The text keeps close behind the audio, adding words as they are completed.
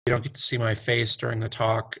You don't get to see my face during the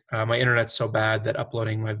talk. My internet's so bad that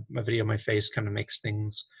uploading my video, my face kind of makes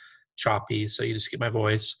things choppy. So you just get my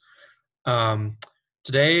voice. Um,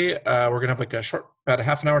 Today, we're gonna have like a short, about a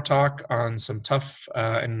half an hour talk on some tough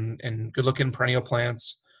and good looking perennial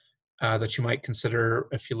plants that you might consider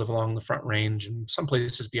if you live along the Front Range and some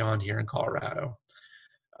places beyond here in Colorado.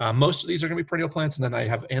 Most of these are gonna be perennial plants, and then I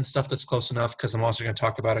have and stuff that's close enough because I'm also gonna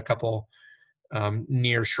talk about a couple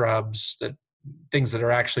near shrubs, that things that are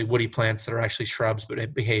actually woody plants that are actually shrubs, but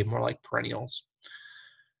it behave more like perennials.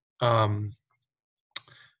 Um,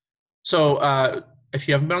 so if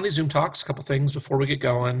you haven't been on these Zoom talks, a couple things before we get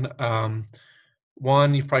going.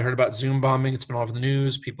 One, you've probably heard about Zoom bombing. It's been all over the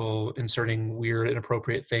news, people inserting weird,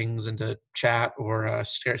 inappropriate things into chat or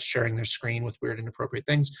sharing their screen with weird, inappropriate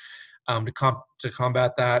things. To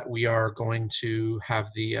combat that, we are going to have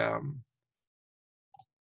the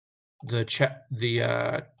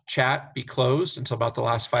chat be closed until about the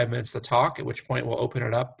last 5 minutes of the talk, at which point we'll open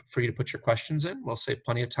it up for you to put your questions in. We'll save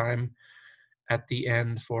plenty of time at the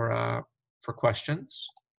end for questions.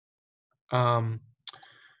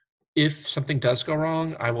 If something does go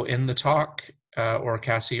wrong, I will end the talk, or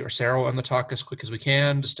Cassie or Sarah will end the talk as quick as we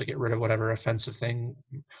can, just to get rid of whatever offensive thing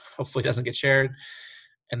hopefully doesn't get shared.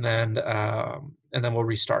 And then we'll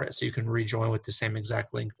restart it, so you can rejoin with the same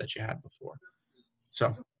exact link that you had before.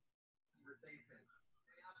 So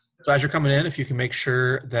as you're coming in, if you can make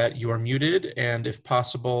sure that you are muted, and if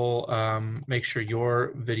possible, make sure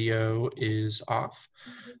your video is off,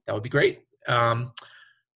 that would be great.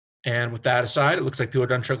 And with that aside, it looks like people are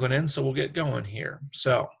done trickling in, so we'll get going here.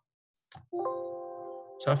 So,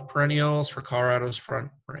 tough perennials for Colorado's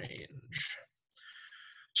Front Range.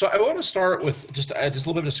 So I want to start with just a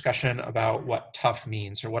little bit of discussion about what tough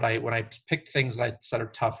means, or when I picked things that I said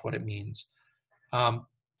are tough, what it means.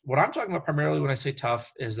 What I'm talking about primarily when I say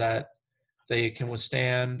tough is that they can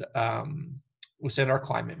withstand our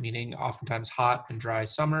climate, meaning oftentimes hot and dry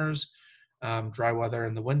summers, dry weather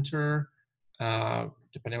in the winter.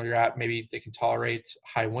 Depending on where you're at, maybe they can tolerate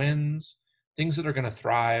high winds, things that are going to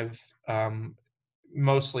thrive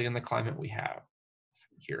mostly in the climate we have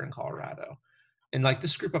here in Colorado. And like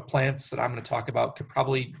this group of plants that I'm going to talk about could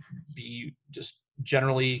probably be just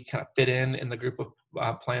generally kind of fit in the group of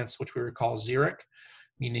plants which we would call xeric,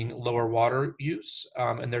 meaning lower water use.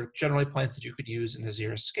 And they're generally plants that you could use in a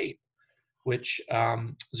xeriscape, which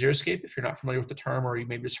xeriscape, if you're not familiar with the term, or you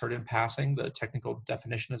maybe just heard in passing, the technical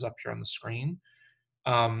definition is up here on the screen.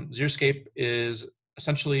 Xeriscape is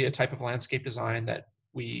essentially a type of landscape design that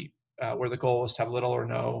where the goal is to have little or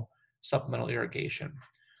no supplemental irrigation.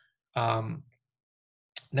 The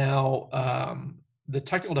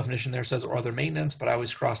technical definition there says or other maintenance, but I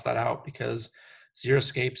always cross that out because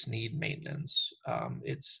xeriscapes need maintenance.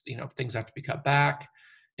 Things have to be cut back.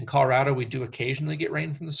 In Colorado, we do occasionally get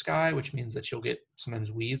rain from the sky, which means that you'll get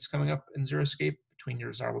sometimes weeds coming up in xeriscape between your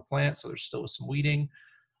desirable plants, so there's still some weeding.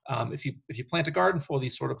 If you plant a garden full of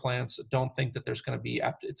these sort of plants, don't think that it's going to be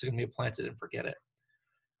a planted and forget it.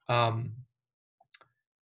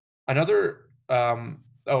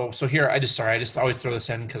 So here, I just always throw this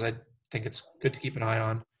in because I think it's good to keep an eye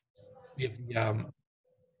on. We have the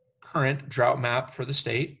current drought map for the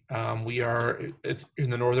state. We are in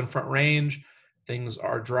the northern Front Range. Things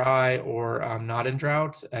are dry or not in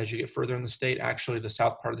drought. As you get further in the state, actually the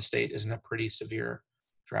south part of the state is in a pretty severe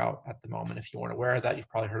drought at the moment. If you weren't aware of that, you've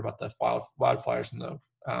probably heard about the wildfires in the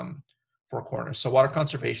Four Corners. So water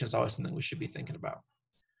conservation is always something we should be thinking about.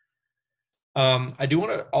 I do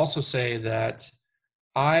want to also say that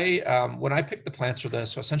when I pick the plants for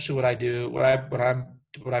this, so essentially what I've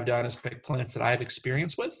done is pick plants that I have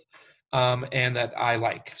experience with and that I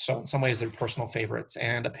like. So in some ways they're personal favorites,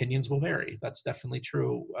 and opinions will vary. That's definitely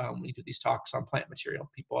true when you do these talks on plant material.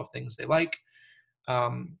 People have things they like.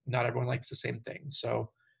 Not everyone likes the same thing. So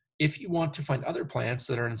if you want to find other plants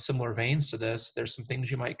that are in similar veins to this, there's some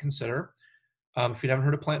things you might consider. If you've never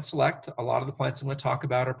heard of Plant Select, a lot of the plants I'm going to talk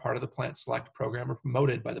about are part of the Plant Select program or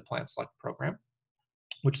promoted by the Plant Select program,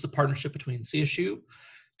 which is a partnership between CSU,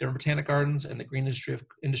 Denver Botanic Gardens, and the Green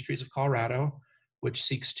Industries of Colorado, which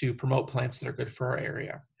seeks to promote plants that are good for our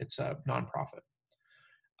area. It's a nonprofit.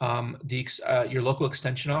 Your local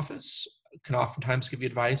extension office can oftentimes give you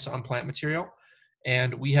advice on plant material.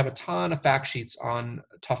 And we have a ton of fact sheets on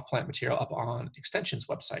tough plant material up on Extension's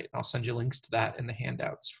website. I'll send you links to that in the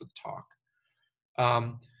handouts for the talk.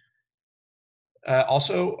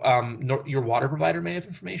 Your water provider may have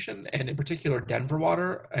information, and in particular, Denver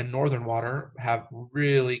Water and Northern Water have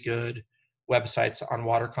really good websites on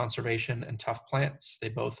water conservation and tough plants. They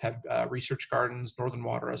both have research gardens. Northern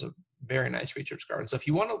Water has a very nice research garden. So if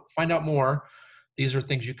you want to find out more, these are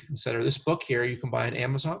things you can consider. This book here you can buy on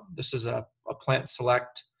Amazon. This is a Plant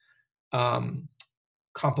Select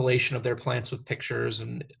compilation of their plants with pictures,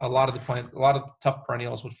 and a lot of tough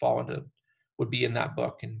perennials would be in that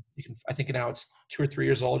book. And you can, I think now it's 2 or 3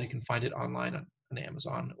 years old. You can find it online on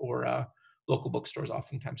Amazon, or local bookstores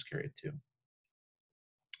oftentimes carry it too.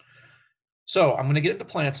 So I'm going to get into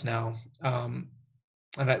plants now,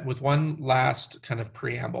 with one last kind of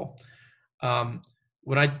preamble.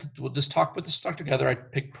 When we'll just talk with this stuck together, I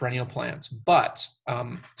picked perennial plants, but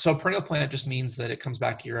so perennial plant just means that it comes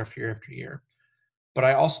back year after year after year. But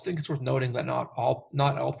I also think it's worth noting that not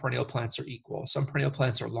all perennial plants are equal. Some perennial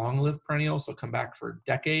plants are long-lived perennials; they'll come back for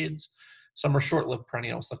decades. Some are short-lived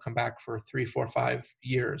perennials; they'll come back for 3, 4, 5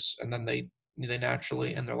 years, and then they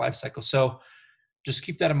naturally end their life cycle. So just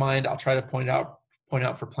keep that in mind. I'll try to point out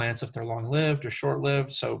for plants if they're long-lived or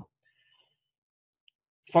short-lived. So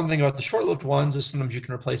fun thing about the short-lived ones is sometimes you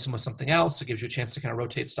can replace them with something else. It gives you a chance to kind of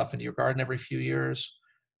rotate stuff into your garden every few years,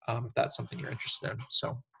 if that's something you're interested in.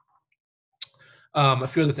 So a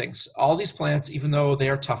few other things. All these plants, even though they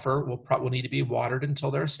are tougher, will need to be watered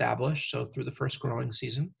until they're established, so through the first growing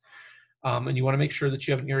season. And you want to make sure that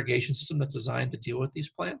you have an irrigation system that's designed to deal with these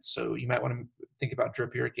plants. So you might want to think about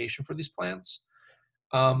drip irrigation for these plants.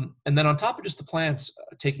 And then on top of just the plants,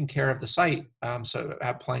 taking care of the site, so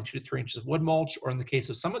applying 2 to 3 inches of wood mulch, or in the case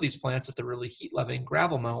of some of these plants, if they're really heat-loving,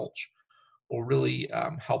 gravel mulch will really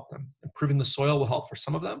help them. Improving the soil will help for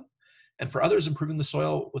some of them. And for others, improving the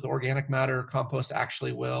soil with organic matter, compost,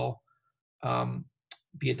 actually will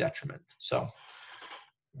be a detriment. So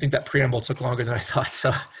I think that preamble took longer than I thought.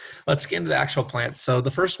 So let's get into the actual plant. So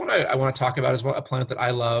the first one I want to talk about is a plant that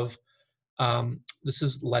I love. This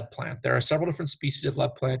is lead plant. There are several different species of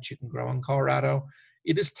lead plant you can grow in Colorado.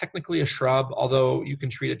 It is technically a shrub, although you can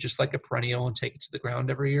treat it just like a perennial and take it to the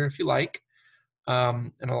ground every year if you like.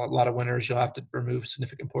 And a lot of winters, you'll have to remove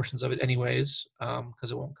significant portions of it anyways,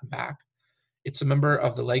 because it won't come back. It's a member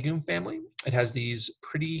of the legume family. It has these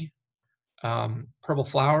pretty purple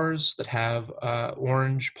flowers that have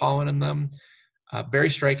orange pollen in them.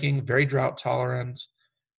 Very striking, very drought tolerant,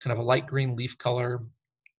 kind of a light green leaf color.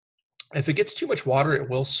 If it gets too much water, it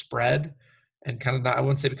will spread and kind of, I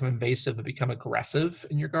wouldn't say become invasive, but become aggressive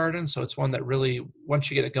in your garden. So it's one that really,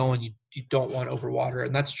 once you get it going, you don't want to overwater.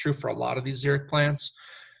 And that's true for a lot of these xeric plants,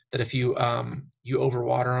 that if you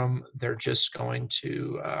overwater them, they're just going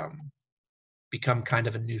to become kind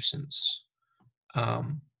of a nuisance.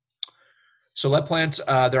 So lead plant,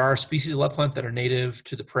 there are species of lead plant that are native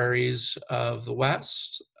to the prairies of the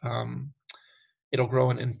West. It'll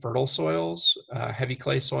grow in infertile soils, heavy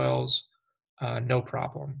clay soils, no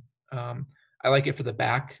problem. I like it for the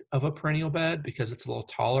back of a perennial bed because it's a little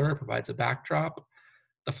taller, it provides a backdrop.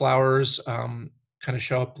 The flowers kind of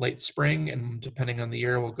show up late spring, and depending on the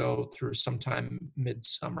year, will go through sometime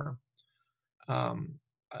midsummer.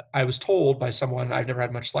 I was told by someone, I've never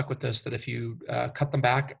had much luck with this, that if you cut them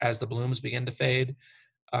back as the blooms begin to fade,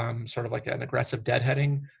 sort of like an aggressive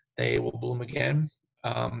deadheading, they will bloom again.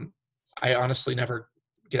 I honestly never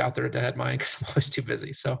get out there to deadhead mine because I'm always too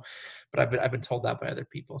busy. So, but I've been told that by other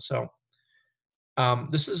people. So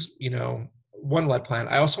this is, one lead plant.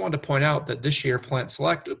 I also wanted to point out that this year Plant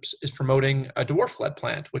Select is promoting a dwarf lead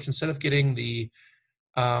plant, which instead of getting the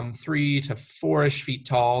 3 to 4-ish feet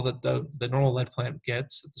tall that the normal lead plant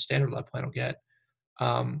gets, that the standard lead plant will get,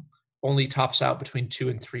 only tops out between 2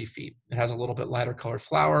 and 3 feet. It has a little bit lighter colored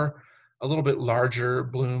flower, a little bit larger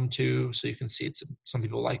bloom too, so you can see some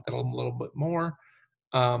people like that a little bit more,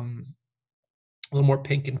 a little more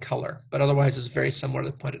pink in color, but otherwise it's very similar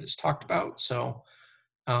to the plant I just talked about. So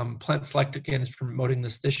Plant Select again is promoting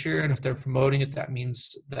this year, and if they're promoting it, that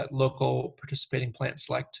means that local participating Plant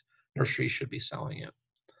Select nurseries should be selling it.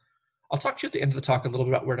 I'll talk to you at the end of the talk a little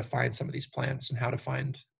bit about where to find some of these plants and how to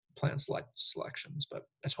find plant selections, but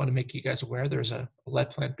I just want to make you guys aware there's a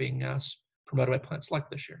lead plant being promoted by Plant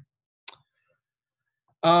Select this year.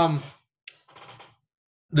 The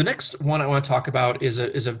next one I want to talk about is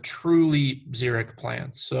a truly xeric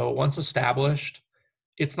plant. So once established,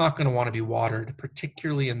 it's not going to want to be watered,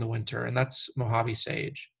 particularly in the winter, and that's Mojave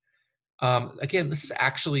sage. Again, this is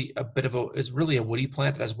actually it's really a woody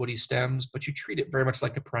plant. It has woody stems, but you treat it very much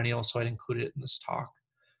like a perennial, so I'd include it in this talk.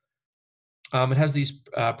 It has these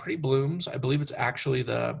pretty blooms. I believe it's actually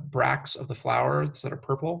the bracts of the flowers that are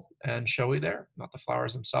purple and showy there, not the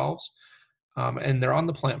flowers themselves. And they're on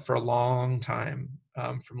the plant for a long time,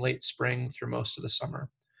 from late spring through most of the summer.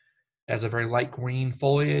 It has a very light green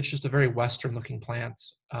foliage, just a very Western looking plant.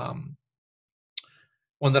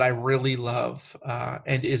 One that I really love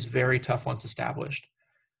and is very tough once established.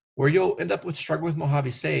 Where you'll end up with struggling with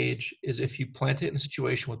Mojave sage is if you plant it in a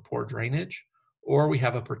situation with poor drainage, or we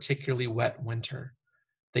have a particularly wet winter.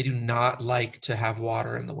 They do not like to have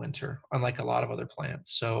water in the winter, unlike a lot of other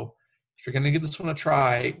plants. So if you're going to give this one a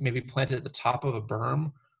try, maybe plant it at the top of a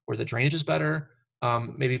berm where the drainage is better.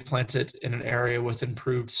 Maybe plant it in an area with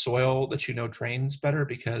improved soil that you know drains better,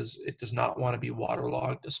 because it does not want to be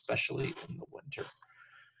waterlogged, especially in the winter.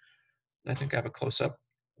 I think I have a close-up.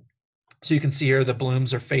 So you can see here the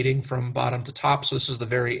blooms are fading from bottom to top. So this is the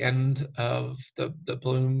very end of the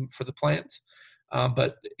bloom for the plant.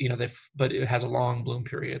 But you know, but it has a long bloom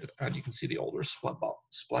period, and you can see the older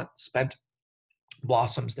spent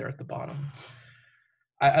blossoms there at the bottom.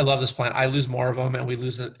 I love this plant. I lose more of them, and we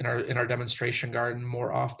lose it in our demonstration garden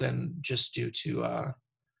more often, just due to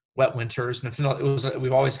wet winters. And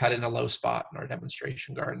we've always had it in a low spot in our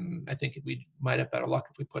demonstration garden. I think we might have better luck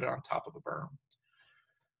if we put it on top of a berm.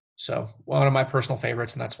 So one of my personal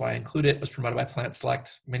favorites, and that's why I include it, was promoted by Plant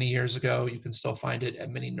Select many years ago. You can still find it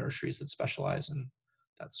at many nurseries that specialize in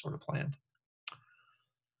that sort of plant.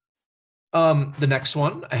 The next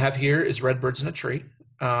one I have here is Redbirds in a Tree.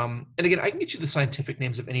 And again, I can get you the scientific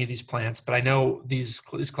names of any of these plants, but I know these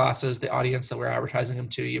classes, the audience that we're advertising them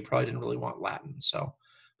to, you probably didn't really want Latin. So,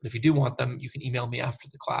 but if you do want them, you can email me after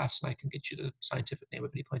the class and I can get you the scientific name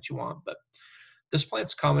of any plant you want. But this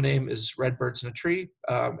plant's common name is Redbirds in a Tree,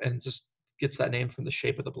 and just gets that name from the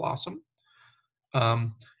shape of the blossom.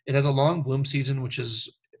 It has a long bloom season, which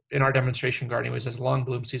is, in our demonstration garden anyways, has a long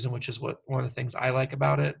bloom season, which is one of the things I like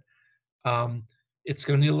about it. It's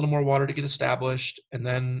going to need a little more water to get established, and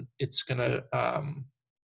then it's going to,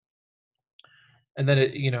 and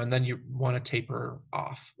then you want to taper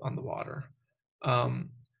off on the water.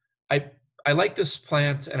 I like this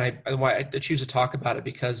plant, and why I choose to talk about it,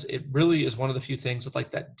 because it really is one of the few things with like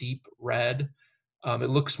that deep red. It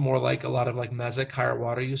looks more like a lot of like mesic, higher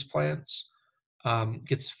water use plants.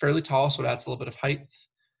 Gets fairly tall, so it adds a little bit of height,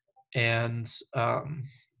 and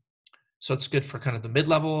so it's good for kind of the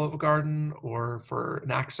mid-level of a garden, or for an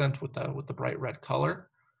accent with the bright red color.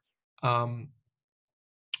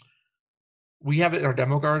 We have it in our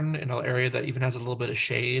demo garden in an area that even has a little bit of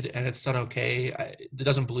shade, and it's done okay. It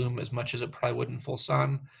doesn't bloom as much as it probably would in full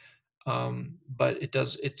sun, but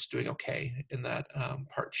it's doing okay in that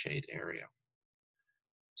part shade area.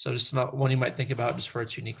 So just one you might think about just for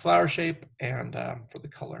its unique flower shape and for the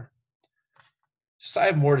color. So I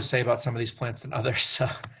have more to say about some of these plants than others.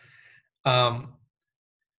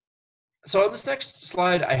 So on this next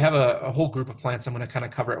slide, I have a whole group of plants I'm going to kind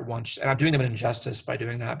of cover at once, and I'm doing them an injustice by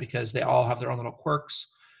doing that because they all have their own little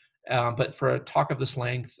quirks. But for a talk of this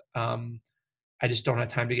length, I just don't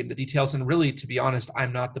have time to get into details. And really, to be honest,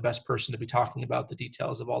 I'm not the best person to be talking about the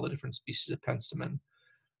details of all the different species of penstemon.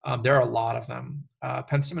 There are a lot of them.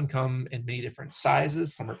 Penstemon come in many different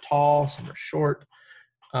sizes. Some are tall, some are short.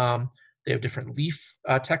 They have different leaf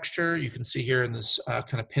texture. You can see here in this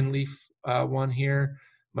kind of pin leaf one here,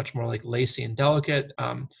 much more like lacy and delicate.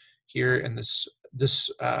 Here in this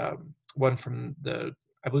one from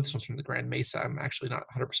I believe this one's from the Grand Mesa. I'm actually not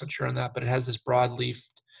 100% sure on that, but it has this broad leaf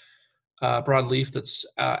that's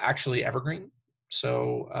actually evergreen.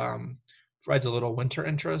 So provides a little winter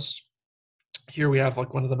interest. Here we have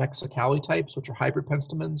like one of the Mexicali types, which are hybrid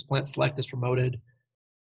penstemons. Plant Select has promoted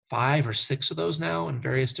 5 or 6 of those now in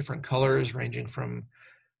various different colors, ranging from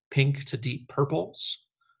pink to deep purples.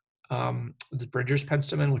 The Bridger's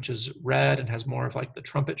penstemon, which is red and has more of like the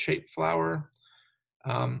trumpet-shaped flower.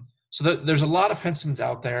 So there's a lot of penstemons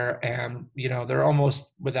out there, and they're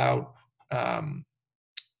almost without.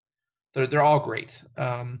 They're all great.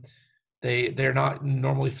 They're not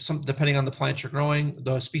normally, depending on the plant you're growing,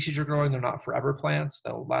 the species you're growing, they're not forever plants.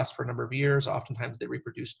 They'll last for a number of years. Oftentimes they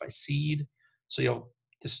reproduce by seed. So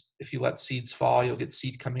if you let seeds fall, you'll get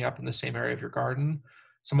seed coming up in the same area of your garden.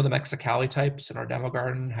 Some of the Mexicali types in our demo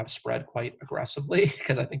garden have spread quite aggressively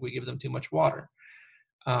because I think we give them too much water.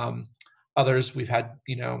 Others we've had,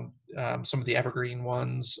 some of the evergreen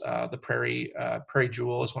ones, the Prairie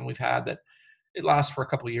Jewel is one we've had that it lasts for a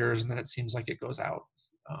couple of years and then it seems like it goes out.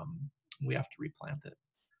 We have to replant it.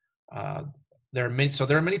 There are many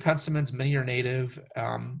penstemons, many are native,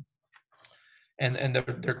 and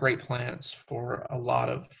they're great plants for a lot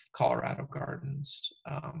of Colorado gardens.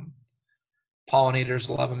 Pollinators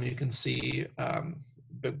love them. You can see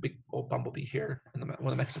big old bumblebee here in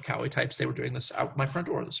one of the Mexicali types. They were doing this out my front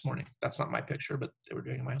door this morning. That's not my picture, but they were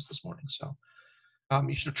doing it in my house this morning. So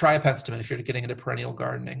you should try a penstemon if you're getting into perennial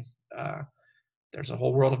gardening. There's a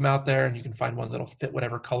whole world of them out there, and you can find one that'll fit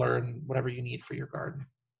whatever color and whatever you need for your garden.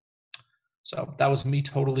 So that was me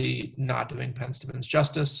totally not doing penstemons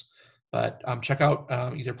justice, but check out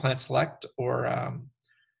either Plant Select or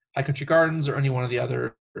High Country Gardens or any one of the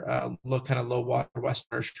other kind of low water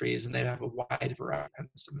western trees, and they have a wide variety of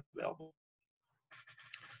them available.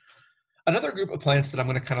 Another group of plants that I'm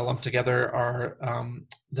going to kind of lump together are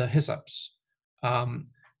the hyssops.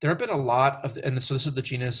 There have been a lot of, and so this is the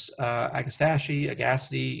genus Agastache,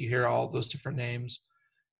 Agassidy. You hear all those different names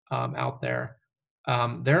out there.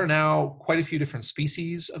 There are now quite a few different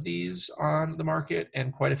species of these on the market,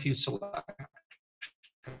 and quite a few selections.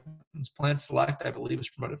 Plant Select, I believe, is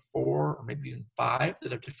promoted 4 or maybe even 5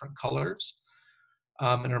 that have different colors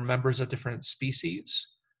and are members of different species.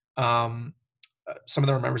 Some of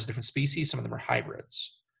them are members of different species. Some of them are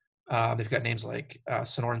hybrids. They've got names like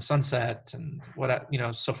Sonoran Sunset and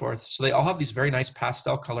so forth. So they all have these very nice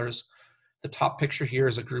pastel colors. The top picture here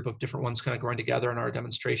is a group of different ones kind of growing together in our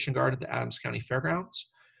demonstration garden at the Adams County Fairgrounds.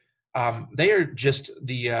 They are just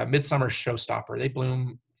the midsummer showstopper. They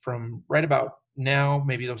bloom from right about now.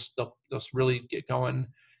 Maybe they'll really get going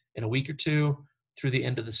in a week or two through the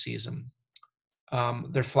end of the season.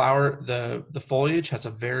 Their flower, the foliage has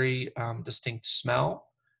a very distinct smell.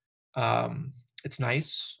 It's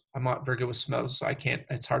nice. I'm not very good with smells, so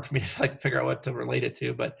it's hard for me to like figure out what to relate it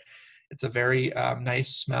to, but it's a very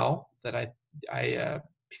nice smell that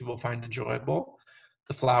people find enjoyable.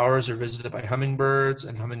 The flowers are visited by hummingbirds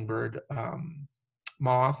and hummingbird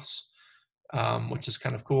moths, which is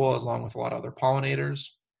kind of cool, along with a lot of other pollinators.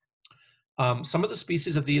 Some of the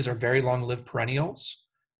species of these are very long-lived perennials.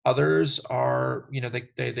 Others are,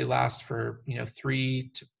 they last for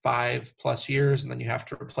 3 to 5 plus years, and then you have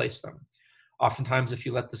to replace them. Oftentimes, if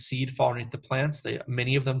you let the seed fall underneath the plants,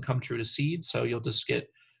 many of them come true to seed. So you'll just get,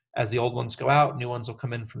 as the old ones go out, new ones will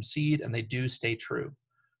come in from seed, and they do stay true.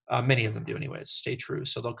 Many of them do anyways, stay true.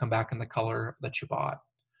 So they'll come back in the color that you bought.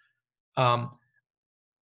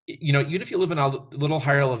 Even if you live in a little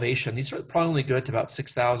higher elevation, these are probably only good to about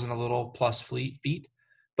 6,000 a little plus feet.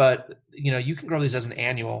 But, you can grow these as an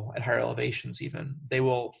annual at higher elevations even. They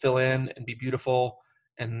will fill in and be beautiful,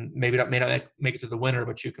 and may not make it to the winter,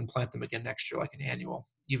 but you can plant them again next year like an annual,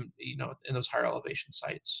 even, in those higher elevation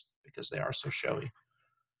sites, because they are so showy.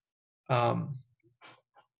 One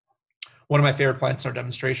of my favorite plants in our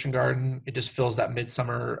demonstration garden, it just fills that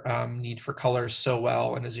midsummer need for color so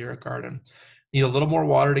well in a xeric garden. Need a little more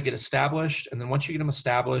water to get established, and then once you get them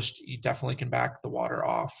established, you definitely can back the water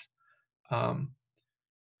off. I'm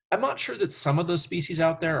not sure that some of those species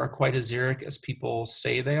out there are quite as xeric as people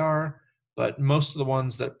say they are, but most of the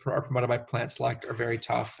ones that are promoted by Plant Select are very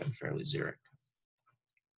tough and fairly xeric.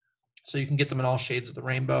 So you can get them in all shades of the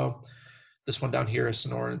rainbow. This one down here is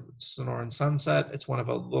Sonoran Sunset. It's one of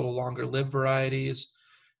a little longer lived varieties,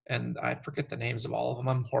 and I forget the names of all of them.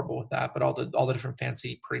 I'm horrible with that, but all the different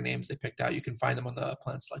fancy pretty names they picked out, you can find them on the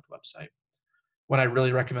Plant Select website. One I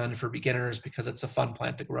really recommend for beginners because it's a fun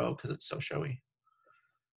plant to grow because it's so showy.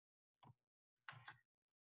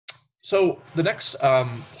 So the next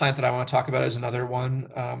plant that I want to talk about is another one.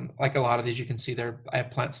 Like a lot of these, you can see there, I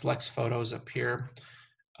have Plant Select's photos up here.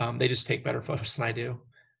 They just take better photos than I do.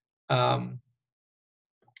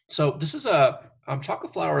 So this is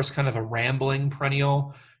chocolate flower is kind of a rambling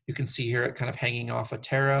perennial. You can see here it kind of hanging off a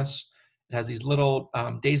terrace. It has these little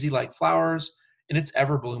daisy-like flowers, and it's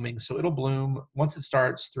ever blooming. So it'll bloom once it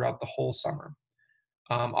starts throughout the whole summer.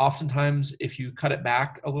 Oftentimes, if you cut it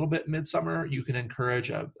back a little bit midsummer, you can encourage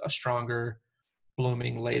a stronger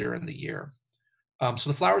blooming later in the year. So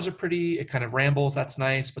the flowers are pretty, it kind of rambles, that's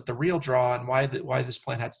nice, but the real draw and why this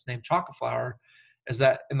plant has its name chocolate flower is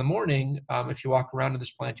that in the morning, if you walk around in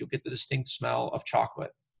this plant, you'll get the distinct smell of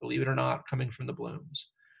chocolate, believe it or not, coming from the blooms.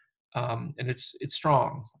 And it's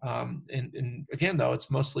strong. And again, though,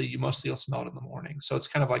 you'll smell it in the morning. So it's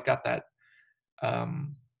kind of like got that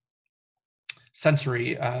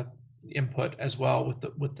sensory input as well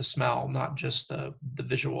with the smell, not just the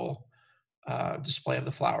visual display of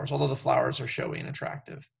the flowers, although the flowers are showy and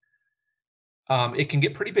attractive. It can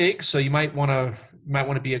get pretty big, so you might want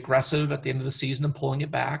to be aggressive at the end of the season and pulling it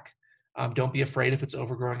back. Don't be afraid if it's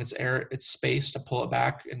overgrowing its space to pull it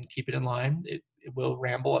back and keep it in line. It will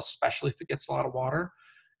ramble, especially if it gets a lot of water.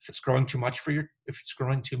 If it's growing too much for your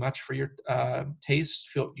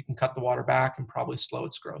taste, you can cut the water back and probably slow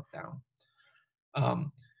its growth down.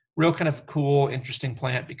 Real kind of cool, interesting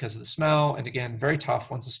plant because of the smell, and again, very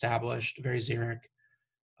tough once established, very xeric,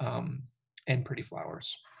 and pretty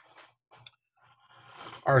flowers.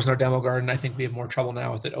 Ours in our demo garden, I think we have more trouble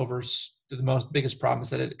now with it. The biggest problem is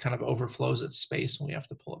that it kind of overflows its space, and we have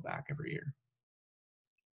to pull it back every year.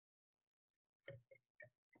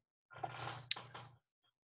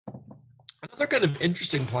 Another kind of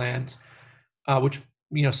interesting plant, which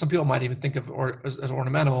some people might even think of as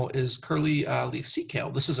ornamental, is curly leaf sea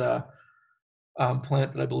kale. This is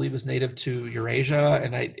plant that I believe is native to Eurasia,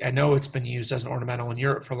 and I know it's been used as an ornamental in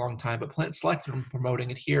Europe for a long time, but Plant Select has been promoting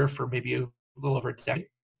it here for maybe a little over a decade.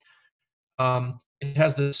 It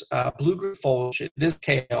has this blue-green foliage. It is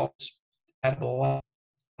kale. It's edible.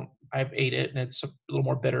 I've ate it, and it's a little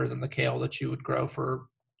more bitter than the kale that you would grow for,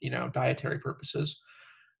 dietary purposes.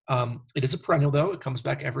 It is a perennial, though. It comes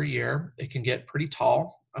back every year. It can get pretty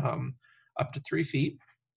tall, up to 3 feet.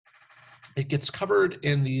 It gets covered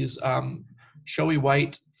in these showy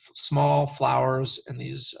white small flowers and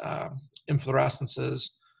these inflorescences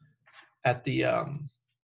at the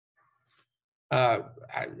I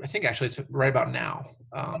think actually it's right about now,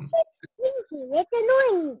 It's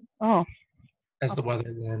annoying. Oh. as the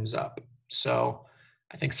weather warms up. So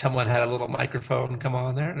I think someone had a little microphone come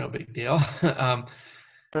on there. No big deal.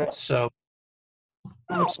 So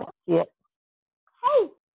oops. Yeah. Hey.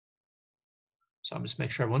 So I'm just make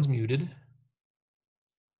sure everyone's muted.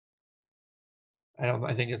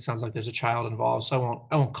 I think it sounds like there's a child involved, so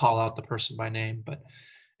I won't call out the person by name. But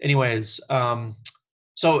anyways, so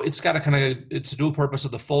it's got it's a dual purpose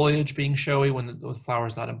of the foliage being showy when the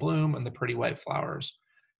flower's not in bloom, and the pretty white flowers.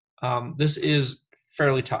 This is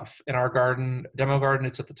fairly tough. In our garden, demo garden,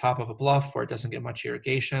 it's at the top of a bluff where it doesn't get much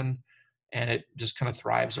irrigation, and it just kind of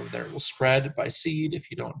thrives over there. It will spread by seed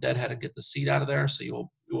if you don't deadhead and get the seed out of there. So you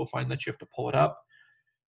will find that you have to pull it up,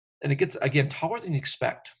 and it gets, again, taller than you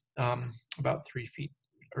expect, about 3 feet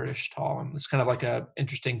or ish tall. And it's kind of like a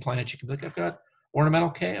interesting plant. You can be like, I've got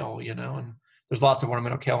ornamental kale, and there's lots of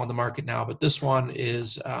ornamental kale on the market now, but this one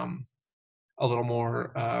is a little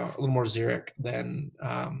more xeric than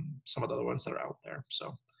some of the other ones that are out there.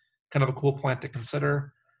 So kind of a cool plant to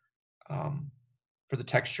consider for the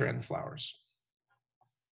texture and the flowers.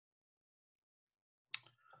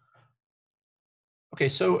 Okay,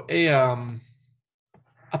 so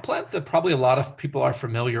a plant that probably a lot of people are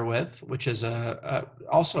familiar with, which is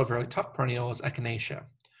also a very tough perennial, is echinacea.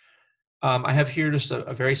 I have here just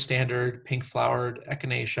a very standard pink-flowered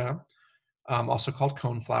echinacea, also called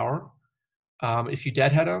coneflower. If you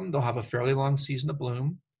deadhead them, they'll have a fairly long season of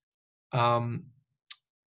bloom.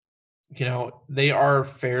 They are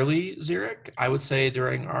fairly xeric. I would say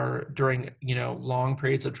during long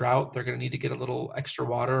periods of drought, they're going to need to get a little extra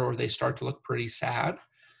water, or they start to look pretty sad.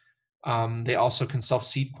 They also can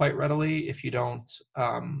self-seed quite readily if you don't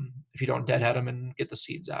deadhead them and get the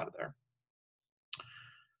seeds out of there.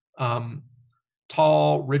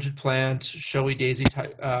 Tall, rigid plant, showy daisy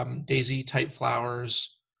type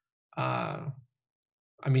flowers.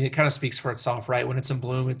 It kind of speaks for itself, right? When it's in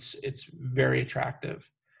bloom, it's very attractive.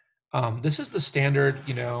 This is the standard,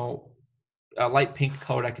 light pink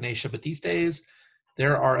colored echinacea, but these days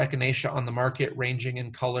there are echinacea on the market ranging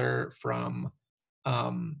in color from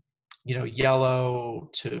yellow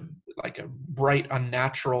to like a bright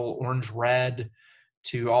unnatural orange red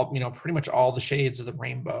to all, pretty much all the shades of the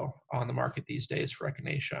rainbow on the market these days for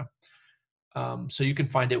echinacea. So you can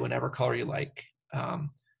find it whenever color you like.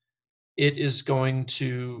 It is going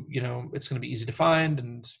to, it's going to be easy to find,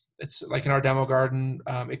 and it's like in our demo garden,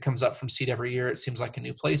 it comes up from seed every year. It seems like in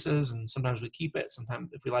new places, and sometimes we keep it. Sometimes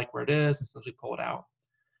if we like where it is, and sometimes we pull it out.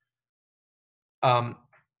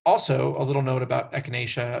 Also, a little note about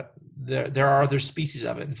echinacea, there are other species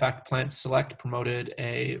of it. In fact, Plant Select promoted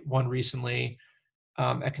one recently,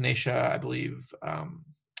 echinacea, I believe,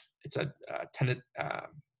 it's a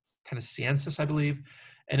tennesseeensis, I believe,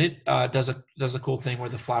 and it does a cool thing where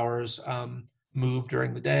the flowers move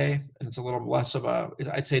during the day, and it's a little less of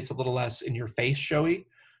I'd say it's a little less in your face showy,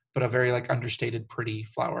 but a very like understated pretty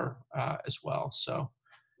flower as well. So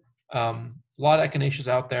a lot of echinaceas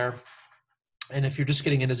out there. And if you're just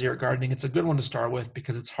getting into xeric gardening, it's a good one to start with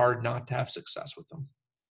because it's hard not to have success with them.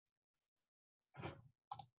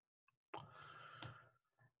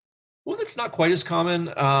 One that's not quite as common,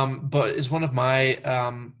 but is one of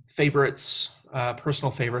my favorites, personal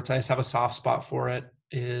favorites, I just have a soft spot for it,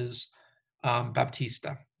 is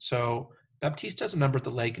Baptista. So Baptista is a member of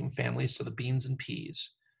the legume family, so the beans and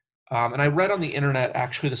peas. And I read on the internet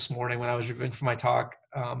actually this morning when I was reviewing for my talk,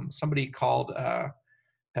 somebody called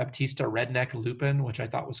Baptista redneck lupin, which I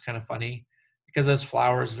thought was kind of funny because those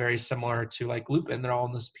flowers very similar to like lupin. They're all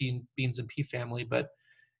in this beans and pea family, but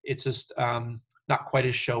it's just not quite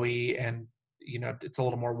as showy, and it's a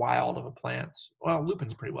little more wild of a plant. Well,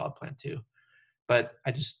 lupin's a pretty wild plant too, but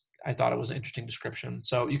I thought it was an interesting description.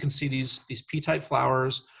 So you can see these pea-type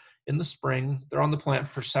flowers in the spring. They're on the plant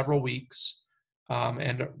for several weeks,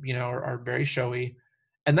 and are very showy.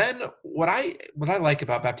 And then what I like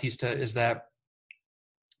about Baptista is that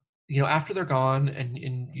after they're gone and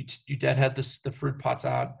you deadhead the fruit pots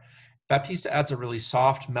out, Baptista adds a really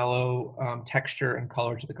soft, mellow texture and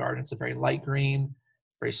color to the garden. It's a very light green,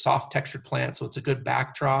 very soft textured plant. So it's a good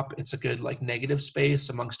backdrop. It's a good like negative space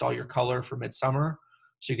amongst all your color for midsummer.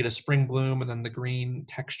 So you get a spring bloom and then the green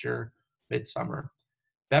texture midsummer.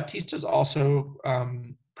 Baptista is also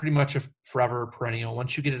pretty much a forever perennial.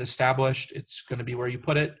 Once you get it established, it's going to be where you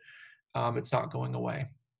put it. It's not going away,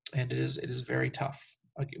 and it is very tough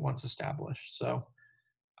once established. So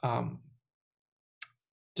um,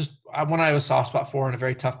 just one I have a soft spot for and a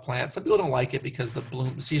very tough plant. Some people don't like it because the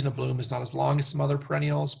season of bloom is not as long as some other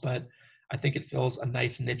perennials, but I think it fills a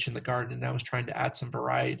nice niche in the garden. And I was trying to add some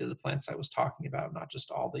variety to the plants I was talking about, not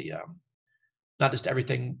just all the not just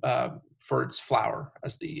everything for its flower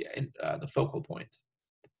as the focal point.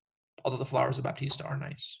 Although the flowers of Baptista are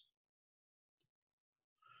nice.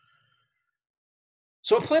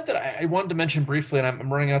 So a plant that I wanted to mention briefly, and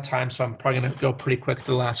I'm running out of time, so I'm probably going to go pretty quick to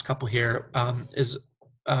the last couple here, is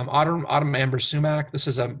autumn amber sumac. This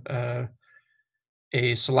is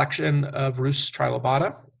a selection of Rhus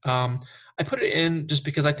trilobata. I put it in just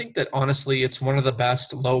because I think that honestly, it's one of the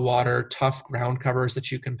best low water, tough ground covers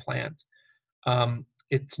that you can plant.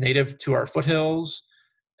 It's native to our foothills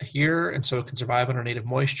here, and so it can survive under native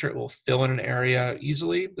moisture. It will fill in an area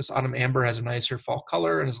easily. This autumn amber has a nicer fall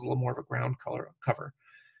color and is a little more of a ground color cover.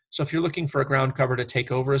 So if you're looking for a ground cover to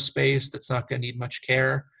take over a space that's not going to need much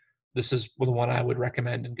care, this is the one I would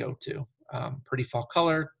recommend and go to. Pretty fall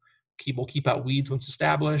color, will keep out weeds once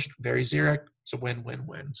established, very xeric. It's a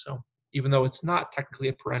win-win-win. So even though it's not technically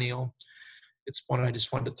a perennial, it's one I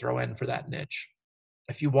just wanted to throw in for that niche.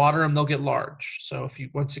 If you water them, they'll get large. So if you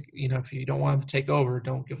if you don't want them to take over,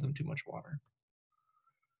 don't give them too much water.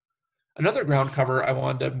 Another ground cover I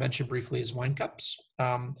wanted to mention briefly is wine cups.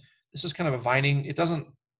 This is kind of a vining. It doesn't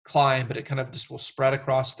climb, but it kind of just will spread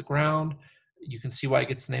across the ground. You can see why it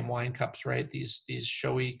gets the name wine cups, right? These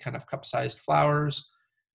showy kind of cup-sized flowers,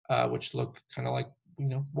 which look kind of like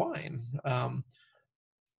wine.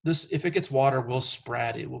 If it gets water, will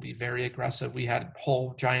spread. It will be very aggressive. We had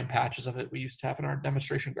whole giant patches of it we used to have in our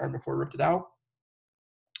demonstration garden before we ripped it out.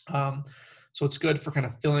 So it's good for kind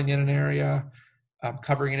of filling in an area,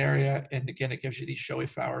 covering an area, and again, it gives you these showy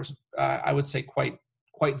flowers. I would say quite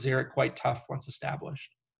xeric, quite tough once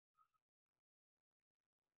established.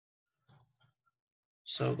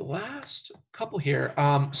 So the last couple here.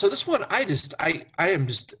 So this one, I am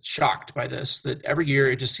just shocked by this, that every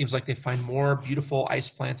year it just seems like they find more beautiful ice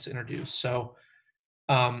plants to introduce. So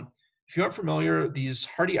if you aren't familiar, these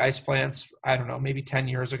hardy ice plants, I don't know, maybe 10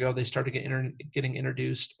 years ago, they started getting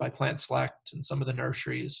introduced by Plant Select and some of the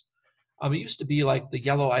nurseries. It used to be like the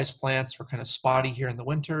yellow ice plants were kind of spotty here in the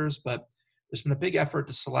winters, but there's been a big effort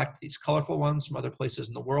to select these colorful ones from other places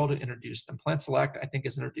in the world and introduce them. Plant Select, I think,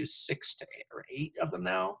 has introduced 6 to 8 or 8 of them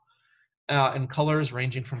now, in colors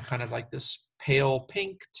ranging from kind of like this pale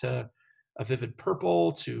pink to a vivid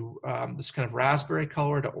purple to this kind of raspberry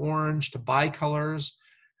color to orange to bicolors.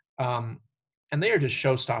 And they are just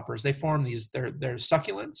showstoppers. They form they're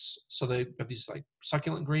succulents. So they have these like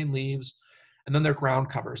succulent green leaves, and then they're ground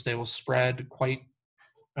covers. They will spread quite,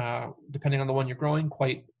 depending on the one you're growing,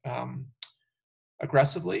 quite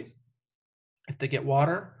aggressively if they get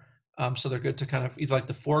water. So they're good to kind of either like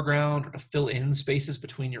the foreground or to fill in spaces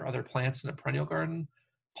between your other plants in a perennial garden.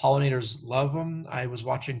 Pollinators love them. I was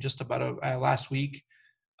watching just about last week.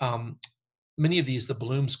 Many of these, the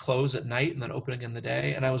blooms close at night and then open again in the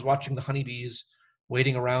day. And I was watching the honeybees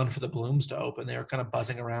waiting around for the blooms to open. They were kind of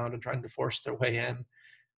buzzing around and trying to force their way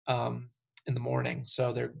in the morning.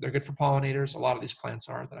 So they're good for pollinators. A lot of these plants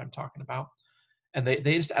are that I'm talking about. And they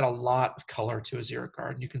just add a lot of color to a xeric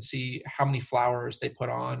garden. You can see how many flowers they put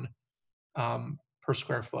on per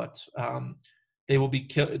square foot. They will be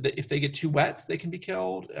killed. If they get too wet, they can be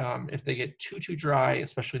killed. If they get too dry,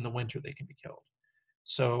 especially in the winter, they can be killed.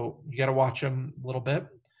 So you got to watch them a little bit.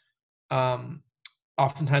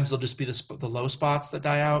 Oftentimes they'll just be the low spots that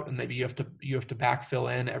die out, and maybe you have to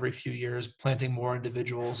backfill in every few years, planting more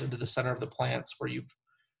individuals into the center of the plants where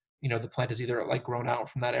the plant is either like grown out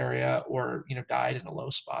from that area or died in a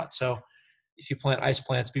low spot. So if you plant ice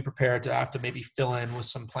plants, be prepared to have to maybe fill in with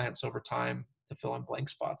some plants over time to fill in blank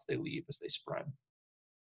spots they leave as they spread.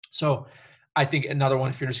 So I think another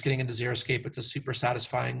one, if you're just getting into xeriscape, it's a super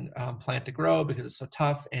satisfying plant to grow because it's so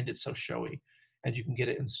tough and it's so showy, and you can get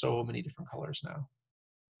it in so many different colors now.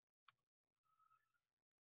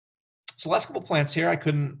 So last couple plants here,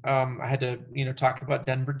 I had to talk about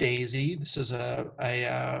Denver daisy. This is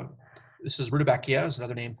this is rudbeckia is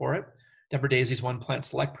another name for it. Denver daisy is one Plant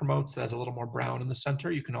Select promotes that has a little more brown in the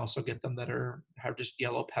center. You can also get them that have just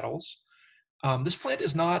yellow petals. This plant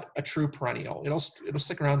is not a true perennial. It'll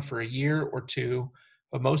stick around for a year or two,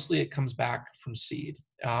 but mostly it comes back from seed.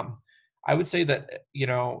 I would say that,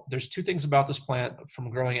 there's two things about this plant from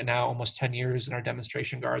growing it now almost 10 years in our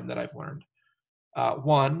demonstration garden that I've learned.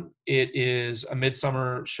 One, it is a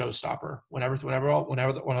midsummer showstopper. When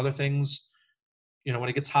other things, when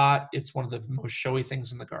it gets hot, it's one of the most showy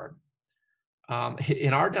things in the garden.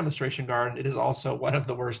 In our demonstration garden, it is also one of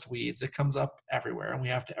the worst weeds. It comes up everywhere, and we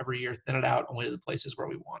have to every year thin it out only to the places where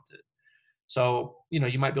we want it. So,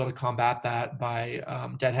 you might be able to combat that by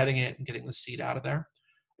deadheading it and getting the seed out of there.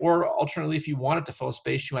 Or alternatively, if you wanted to fill a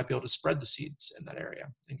space, you might be able to spread the seeds in that area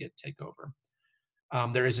and take over.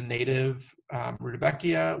 There is a native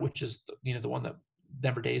rudbeckia, which is the one that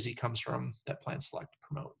Denver daisy comes from, that Plant Select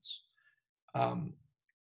promotes.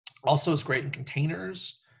 Also, it's great in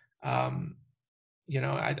containers. I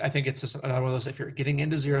think it's just another one of those, if you're getting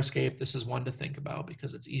into xeriscape, this is one to think about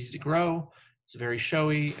because it's easy to grow, it's very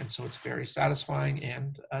showy, and so it's very satisfying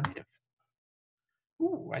and native.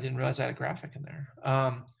 Ooh, I didn't realize I had a graphic in there.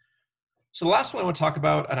 So the last one I want to talk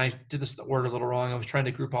about, and I did this the order a little wrong, I was trying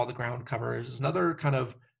to group all the ground covers, is another kind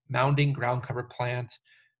of mounding ground cover plant.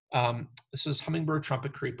 This is hummingbird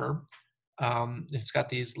trumpet creeper. It's got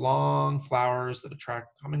these long flowers that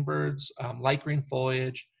attract hummingbirds, light green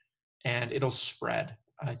foliage, and it'll spread.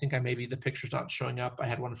 I think maybe the picture's not showing up. I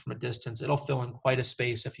had one from a distance. It'll fill in quite a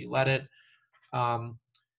space if you let it.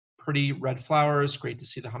 Pretty red flowers, great to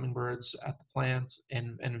see the hummingbirds at the plant,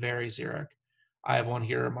 and very xeric. I have one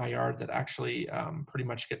here in my yard that actually pretty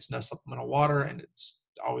much gets no supplemental water, and it's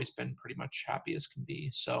always been pretty much happy as can be.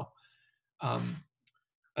 So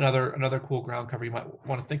another cool ground cover you might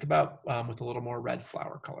want to think about with a little more red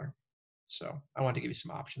flower color. So I wanted to give you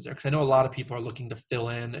some options there because I know a lot of people are looking to fill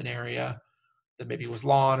in an area that maybe was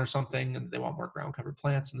lawn or something, and they want more ground cover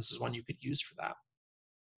plants, and this is one you could use for that.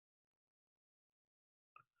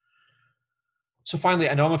 So finally,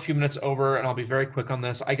 I know I'm a few minutes over, and I'll be very quick on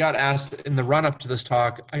this. I got asked in the run-up to this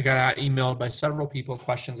talk, I got emailed by several people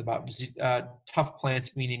questions about tough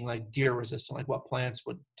plants, meaning like deer resistant, like what plants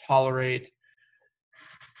would tolerate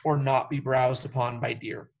or not be browsed upon by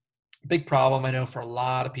deer. Big problem, I know, for a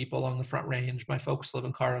lot of people along the Front Range. My folks live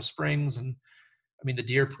in Colorado Springs, and I mean, the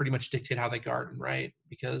deer pretty much dictate how they garden, right?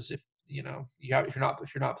 Because if you're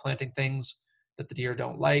not planting things that the deer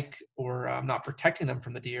don't like, or not protecting them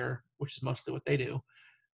from the deer, which is mostly what they do,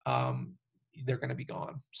 they're going to be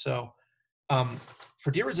gone. So for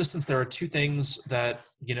deer resistance, there are two things that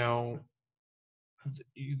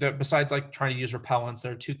that besides like trying to use repellents,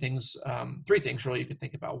 there are three things really you could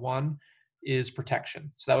think about. One is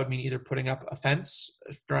protection. So that would mean either putting up a fence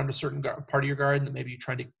around a certain part of your garden that maybe you're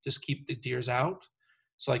trying to just keep the deers out.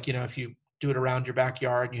 So like, if you do it around your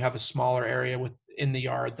backyard and you have a smaller area within the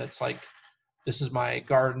yard that's like, this is my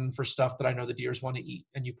garden for stuff that I know the deers want to eat,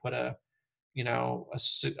 and you put a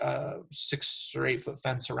 6 or 8 foot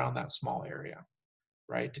fence around that small area,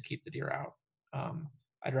 right, to keep the deer out.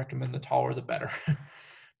 I'd recommend the taller the better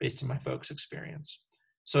based on my folks' experience.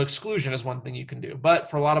 So exclusion is one thing you can do, but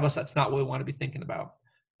for a lot of us, that's not what we want to be thinking about.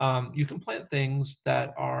 You can plant things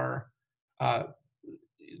that are,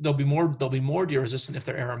 they'll be more deer resistant if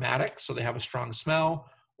they're aromatic, so they have a strong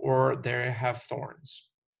smell, or they have thorns.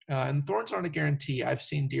 And thorns aren't a guarantee. I've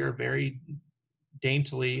seen deer very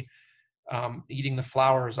daintily eating the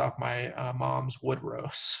flowers off my mom's woods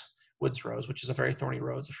rose, which is a very thorny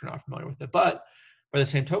rose if you're not familiar with it. But by the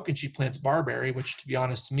same token, she plants barberry, which, to be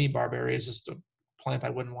honest, to me, barberry is just a plant I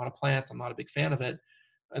wouldn't want to plant. I'm not a big fan of it.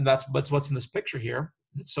 And that's what's in this picture here.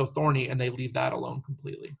 It's so thorny, and they leave that alone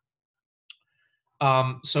completely.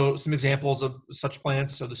 So some examples of such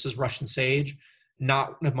plants. So this is Russian sage,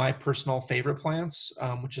 not one of my personal favorite plants,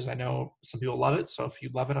 which is, I know some people love it. So if you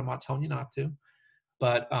love it, I'm not telling you not to.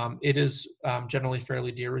 But it is generally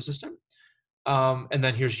fairly deer resistant. And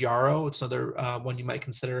then here's yarrow. It's another one you might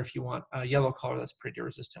consider if you want a yellow color that's pretty deer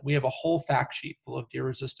resistant. We have a whole fact sheet full of deer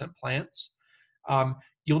resistant plants.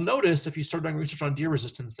 You'll notice if you start doing research on deer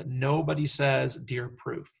resistance that nobody says deer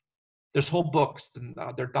proof. There's whole books, and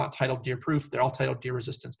they're not titled deer proof. They're all titled deer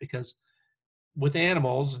resistance because with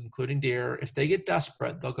animals, including deer, if they get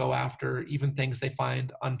desperate, they'll go after even things they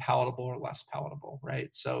find unpalatable or less palatable, right?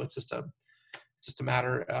 So it's just a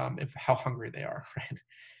matter of how hungry they are,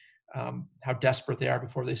 right? How desperate they are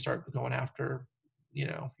before they start going after,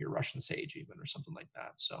 your Russian sage even, or something like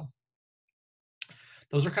that. So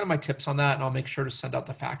those are kind of my tips on that, and I'll make sure to send out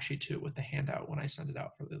the fact sheet too with the handout when I send it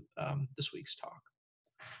out for this week's talk.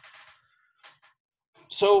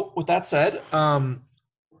 So with that said,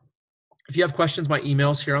 if you have questions, my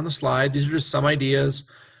email's here on the slide. These are just some ideas.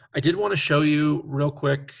 I did want to show you real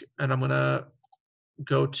quick, and I'm going to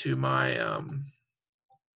go to my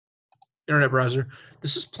internet browser.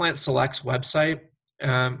 This is Plant Select's website,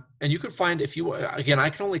 And you can find, if you, again, I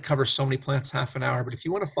can only cover so many plants half an hour, but if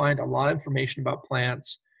you want to find a lot of information about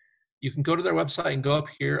plants, you can go to their website and go up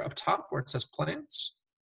here up top where it says plants,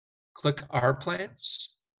 click our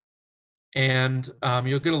plants, and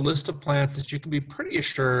you'll get a list of plants that you can be pretty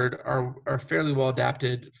assured are fairly well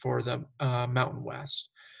adapted for the Mountain West.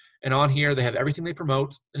 And on here, they have everything they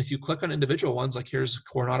promote. And if you click on individual ones, like here's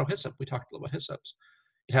Coronado hyssop, we talked a little about hyssops.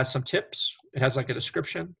 It has some tips. It has like a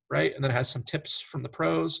description, right? And then it has some tips from the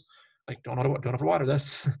pros, like don't overwater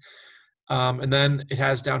this. And then it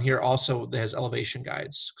has down here also, it has elevation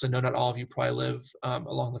guides, because I know not all of you probably live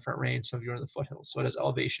along the Front Range, some of you are in the foothills. So it has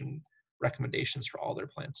elevation recommendations for all their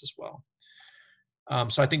plants as well.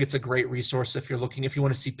 So I think it's a great resource if you want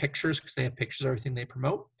to see pictures, because they have pictures of everything they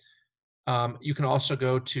promote. You can also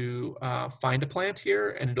go to find a plant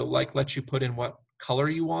here, and it'll let you put in what color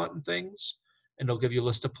you want and things, and it'll give you a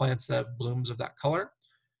list of plants that have blooms of that color.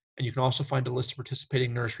 And you can also find a list of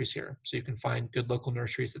participating nurseries here, so you can find good local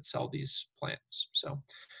nurseries that sell these plants. So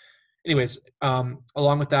anyways,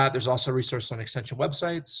 along with that, there's also resources on extension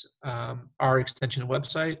websites, our extension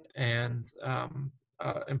website, and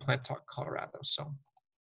Plant Talk Colorado. So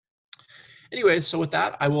anyways, so with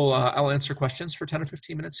that, I'll answer questions for 10 or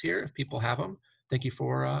 15 minutes here if people have them. Thank you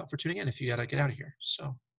for tuning in if you got to get out of here.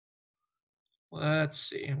 So let's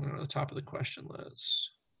see. I'm going to the top of the question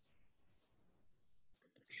list.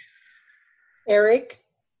 Eric?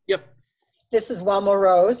 Yep. This is Wilma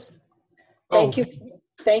Rose. Thank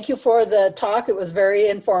you for the talk. It was very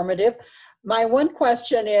informative. My one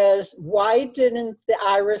question is, why didn't the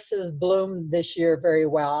irises bloom this year very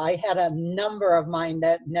well? I had a number of mine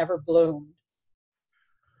that never bloomed.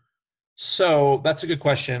 So that's a good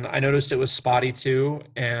question. I noticed it was spotty too.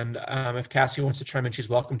 And if Cassie wants to chime in, she's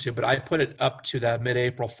welcome to, but I put it up to that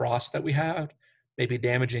mid-April frost that we had, maybe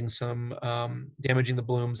damaging the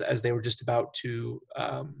blooms as they were just about to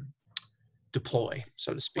deploy,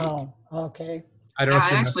 so to speak. Oh, okay. I don't know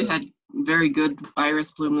if I actually had very good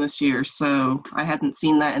iris bloom this year, so I hadn't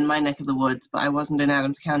seen that in my neck of the woods, but I wasn't in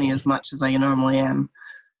Adams County as much as I normally am.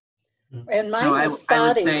 And mine so was spotty.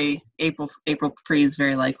 I would say April Capri is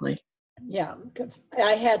very likely. Yeah, because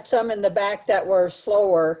I had some in the back that were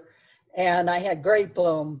slower, and I had great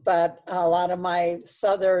bloom, but a lot of my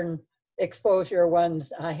southern exposure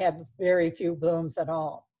ones, I had very few blooms at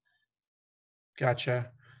all.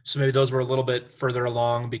 Gotcha. So maybe those were a little bit further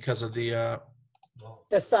along because of the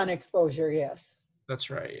sun exposure, yes.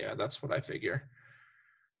 That's right. Yeah, that's what I figure.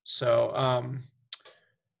 So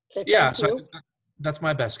Okay, yeah, thank you. That's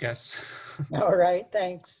my best guess. All right,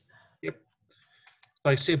 thanks. Yep.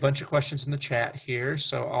 So I see a bunch of questions in the chat here,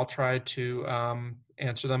 so I'll try to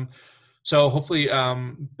answer them. So hopefully,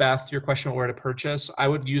 Beth, your question about where to purchase, I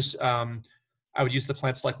would use the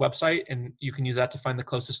Plant Select website, and you can use that to find the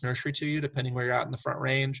closest nursery to you, depending where you're at in the Front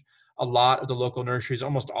Range. A lot of the local nurseries,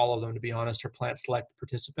 almost all of them, to be honest, are Plant Select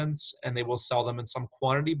participants, and they will sell them in some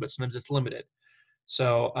quantity, but sometimes it's limited.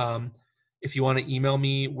 So if you want to email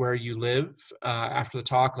me where you live after the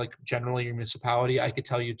talk, like generally your municipality, I could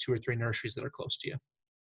tell you 2 or 3 nurseries that are close to you.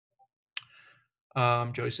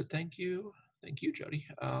 Jody said, thank you. Thank you, Jody.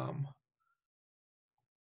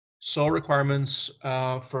 Soil requirements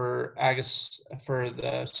for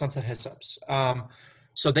the Sunset Hyssops.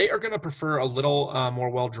 So they are going to prefer a little more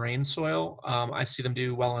well-drained soil. I see them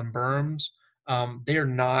do well in berms. They are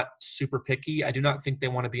not super picky. I do not think they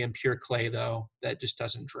want to be in pure clay, though. That just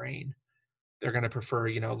doesn't drain. They're going to prefer,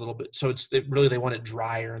 a little bit. So they want it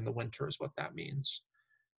drier in the winter is what that means.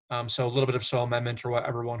 So a little bit of soil amendment or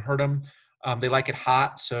whatever won't hurt them. They like it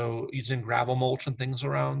hot, so using gravel mulch and things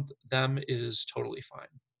around them is totally fine.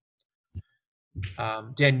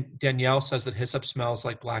 Danielle says that hyssop smells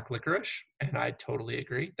like black licorice, and I totally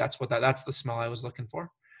agree. That's the smell I was looking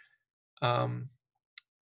for.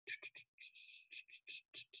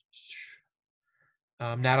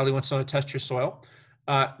 Natalie wants to test your soil.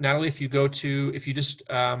 Natalie, if you just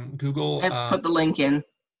Google. I put the link in.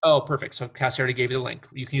 Oh, perfect. So Cassie already gave you the link.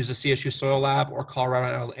 You can use the CSU Soil Lab, or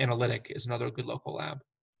Colorado Analytic is another good local lab.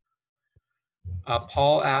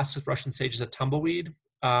 Paul asks if Russian sage is a tumbleweed.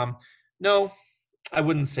 No, I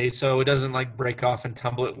wouldn't say so. It doesn't break off and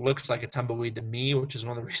tumble. It looks like a tumbleweed to me, which is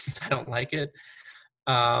one of the reasons I don't like it.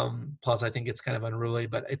 Plus, I think it's kind of unruly,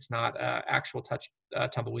 but it's not actual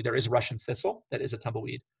tumbleweed. There is Russian thistle that is a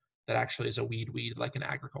tumbleweed that actually is a weed like in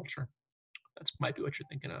agriculture. That might be what you're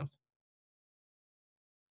thinking of.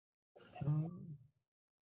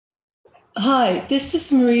 Hi, this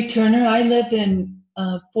is Marie Turner. I live in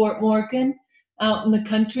Fort Morgan, out in the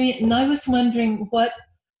country, and I was wondering what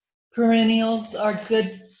perennials are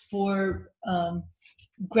good for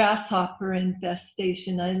grasshopper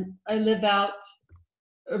infestation. I live out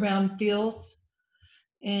around fields.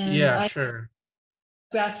 And Yeah, I sure.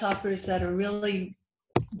 grasshoppers that are really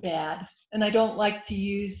bad. And I don't like to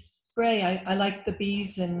use spray. I like the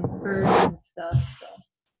bees and birds and stuff.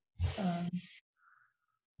 So,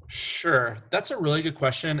 Sure. That's a really good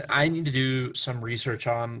question. I need to do some research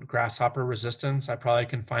on grasshopper resistance. I probably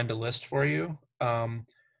can find a list for you.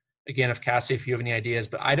 Again, if Cassie, if you have any ideas,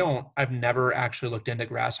 but I've never actually looked into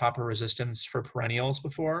grasshopper resistance for perennials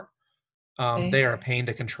before. okay. They are a pain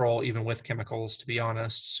to control even with chemicals, to be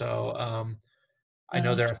honest. So I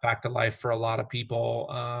know they're a fact of life for a lot of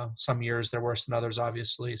people. Some years they're worse than others,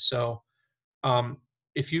 obviously. So um,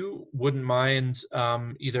 if you wouldn't mind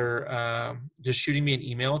either just shooting me an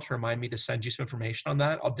email to remind me to send you some information on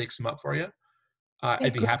that, I'll dig some up for you.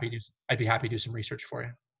 I'd be Great. happy to. I'd be happy to do some research for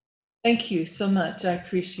you. Thank you so much. I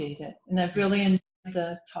appreciate it. And I've really enjoyed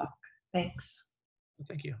the talk. Thanks.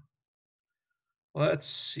 Thank you. Let's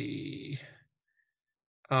see.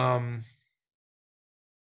 Um,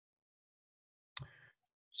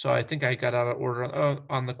 so I think I got out of order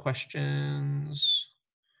on the questions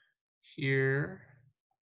here.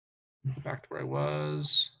 Go back to where I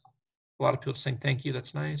was. A lot of people saying thank you.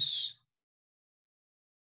 That's nice.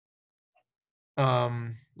 A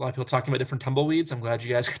lot of people talking about different tumbleweeds. I'm glad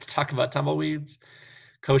you guys got to talk about tumbleweeds.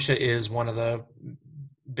 Kochia is one of the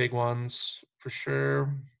big ones for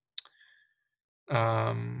sure.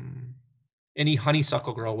 Any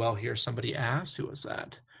honeysuckle grow well here? Somebody asked. Who was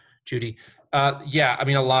that? Judy. Yeah, I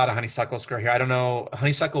mean, a lot of honeysuckles grow here. I don't know.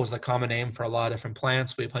 Honeysuckle is the common name for a lot of different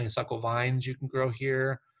plants. We have honeysuckle vines you can grow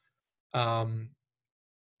here.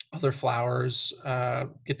 Other flowers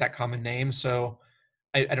get that common name. So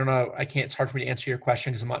I don't know. I can't. It's hard for me to answer your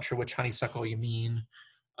question because I'm not sure which honeysuckle you mean.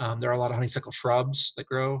 There are a lot of honeysuckle shrubs that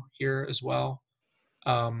grow here as well.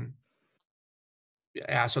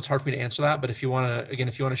 Yeah, so it's hard for me to answer that. But if you want to, again,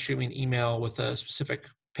 if you want to shoot me an email with a specific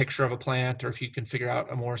picture of a plant, or if you can figure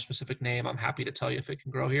out a more specific name, I'm happy to tell you if it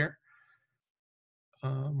can grow here.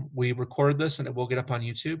 We recorded this and it will get up on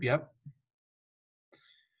YouTube. Yep.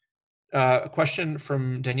 A question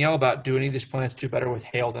from Danielle about do any of these plants do better with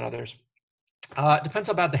hail than others? It depends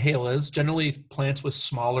how bad the hail is. Generally, plants with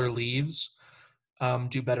smaller leaves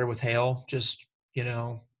do better with hail, just,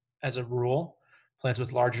 as a rule. Plants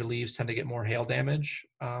with larger leaves tend to get more hail damage.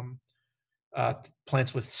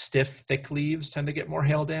 Plants with stiff, thick leaves tend to get more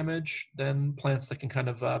hail damage than plants that can kind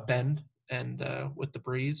of bend and with the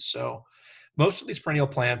breeze. So most of these perennial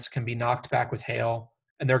plants can be knocked back with hail,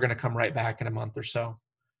 and they're going to come right back in a month or so.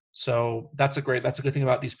 So that's a good thing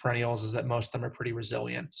about these perennials is that most of them are pretty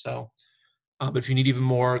resilient. So, but if you need even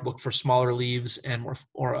more, look for smaller leaves and more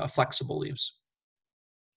flexible leaves.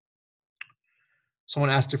 Someone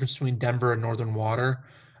asked the difference between Denver and Northern Water.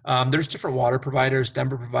 There's different water providers.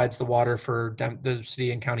 Denver provides the water for the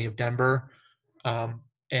city and county of Denver.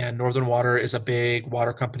 And Northern Water is a big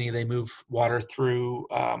water company. They move water through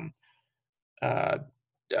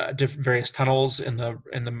different various tunnels in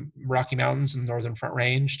the Rocky Mountains and the Northern Front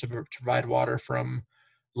Range to provide water from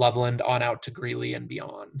Loveland on out to Greeley and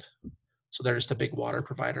beyond. So they're just a big water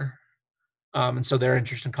provider. And so their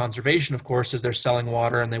interest in conservation, of course, is they're selling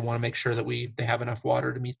water and they want to make sure that they have enough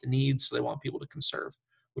water to meet the needs. So they want people to conserve,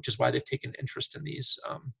 which is why they've taken interest in these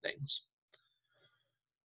things.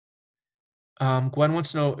 Gwen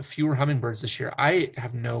wants to know fewer hummingbirds this year. I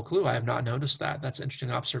have no clue. I have not noticed that. That's an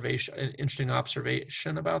interesting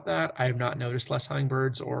observation about that. I have not noticed less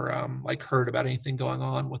hummingbirds or heard about anything going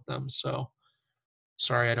on with them. So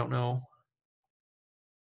sorry, I don't know.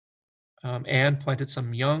 And planted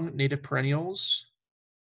some young native perennials.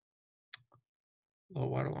 Low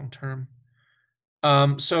water long term.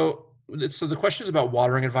 So the question is about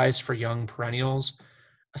watering advice for young perennials.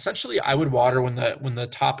 Essentially, I would water when the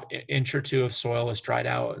top inch or two of soil is dried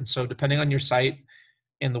out. And so depending on your site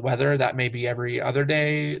and the weather, that may be every other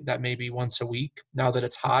day, that may be once a week. Now that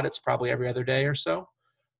it's hot, it's probably every other day or so.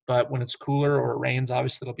 But when it's cooler or it rains,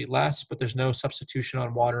 obviously it'll be less, but there's no substitution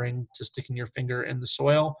on watering to sticking your finger in the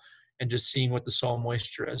soil and just seeing what the soil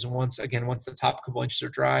moisture is. And once the top couple inches are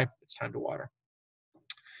dry, it's time to water.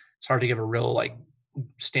 It's hard to give a real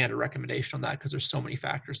standard recommendation on that because there's so many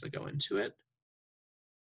factors that go into it.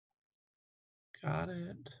 Got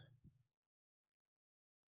it.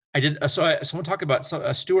 I did. Someone talked about.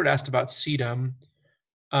 Stuart asked about sedum.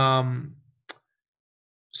 So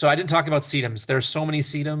I didn't talk about sedums. There's so many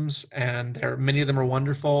sedums, and many of them are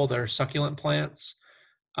wonderful. They're succulent plants.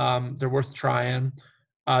 They're worth trying.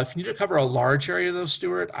 If you need to cover a large area, though,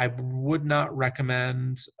 Stuart, I would not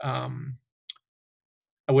recommend. I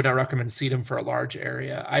would not recommend sedum for a large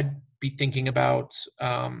area. I'd be thinking about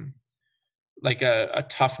a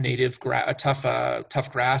tough native grass,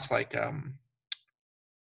 tough grass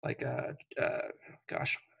like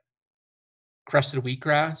gosh, crested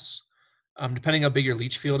wheatgrass. Depending how big your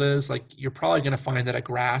leach field is, like you're probably going to find that a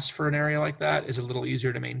grass for an area like that is a little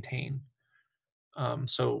easier to maintain.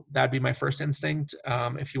 So that'd be my first instinct.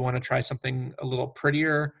 If you want to try something a little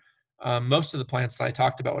prettier, most of the plants that I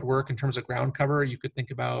talked about would work in terms of ground cover. You could think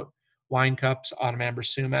about wine cups, autumn amber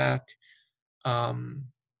sumac,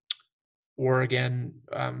 or again,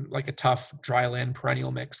 like a tough dryland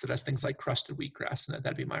perennial mix that has things like crusted wheatgrass in it.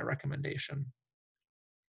 That'd be my recommendation.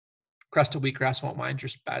 Crusted wheatgrass won't mind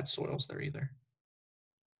just bad soils there either.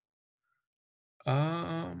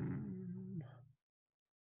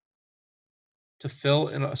 To fill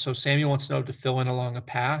in, so Samuel wants to know to fill in along a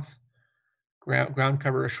path, ground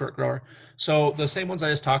cover, a short grower. So the same ones I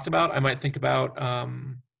just talked about, I might think about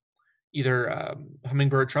either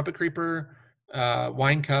hummingbird trumpet creeper,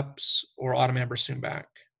 wine cups, or autumn amber sumac.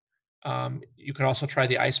 You could also try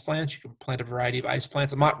the ice plants. You could plant a variety of ice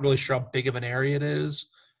plants. I'm not really sure how big of an area it is,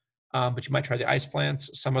 but you might try the ice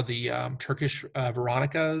plants. Some of the Turkish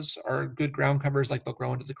veronicas are good ground covers, like they'll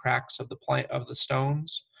grow into the cracks of the plant of the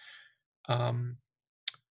stones.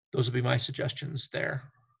 Those would be my suggestions there.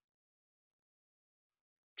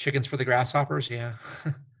 Chickens for the grasshoppers, yeah.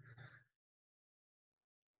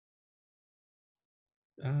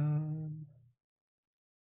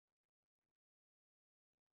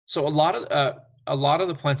 So a lot of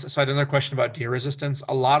the plants. So I had another question about deer resistance.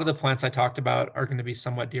 A lot of the plants I talked about are going to be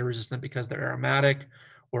somewhat deer resistant because they're aromatic,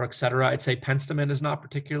 or et cetera. I'd say penstemon is not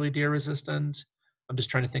particularly deer resistant. I'm just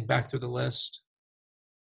trying to think back through the list.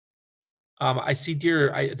 I see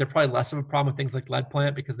deer. They're probably less of a problem with things like lead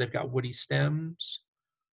plant because they've got woody stems.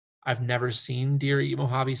 I've never seen deer eat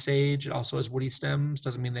Mojave sage. It also has woody stems.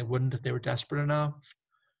 Doesn't mean they wouldn't if they were desperate enough.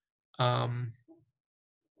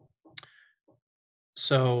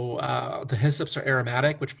 So the hyssops are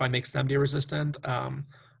aromatic, which probably makes them deer resistant.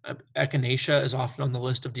 Echinacea is often on the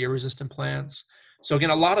list of deer resistant plants. So again,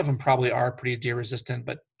 a lot of them probably are pretty deer resistant,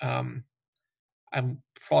 but I'm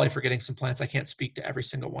probably forgetting some plants. I can't speak to every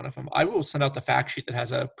single one of them. I will send out the fact sheet that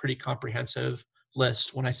has a pretty comprehensive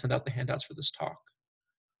list when I send out the handouts for this talk.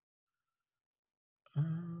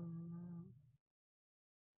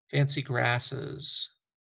 Fancy grasses.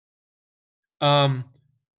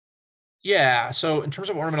 Yeah, so in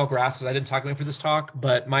terms of ornamental grasses, I didn't talk about for this talk,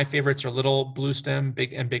 but my favorites are little blue stem,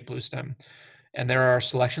 big and big blue stem. And there are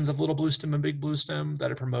selections of little blue stem and big blue stem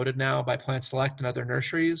that are promoted now by Plant Select and other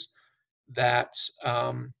nurseries that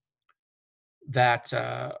are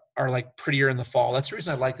like prettier in the fall. That's the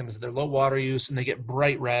reason I like them, is they're low water use and they get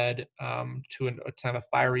bright red to a kind of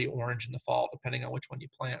fiery orange in the fall, depending on which one you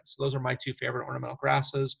plant. So those are my two favorite ornamental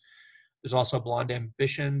grasses. There's also Blonde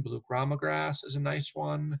Ambition, blue grama grass is a nice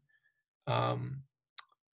one. And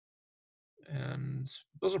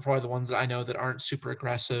those are probably the ones that I know that aren't super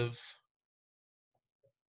aggressive.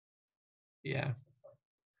 Yeah.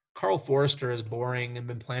 Carl Forester is boring and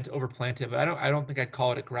been overplanted, but I don't think I'd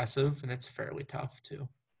call it aggressive, and it's fairly tough too.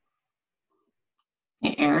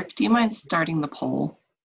 Hey, Eric, do you mind starting the poll?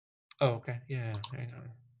 Oh, okay. Yeah, hang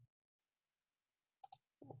on.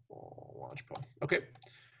 Launch poll. Okay.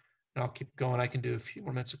 And I'll keep going. I can do a few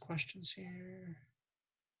more minutes of questions here.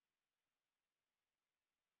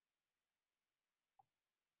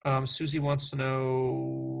 Susie wants to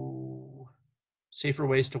know safer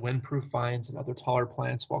ways to windproof vines and other taller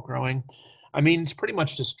plants while growing. I mean, it's pretty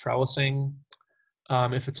much just trellising.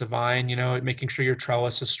 If it's a vine, making sure your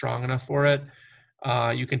trellis is strong enough for it.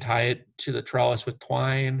 You can tie it to the trellis with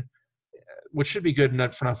twine, which should be good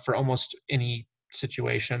enough for almost any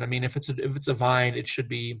situation. I mean, if it's a vine, it should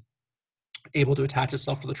be able to attach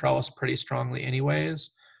itself to the trellis pretty strongly anyways.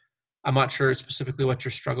 I'm not sure specifically what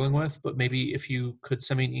you're struggling with, but maybe if you could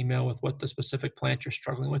send me an email with what the specific plant you're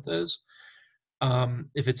struggling with is.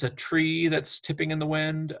 If it's a tree that's tipping in the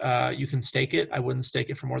wind, you can stake it. I wouldn't stake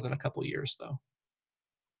it for more than a couple years though.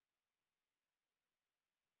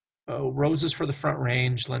 Oh, roses for the front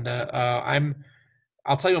range, Linda.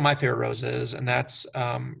 I'll tell you what my favorite rose is, and that's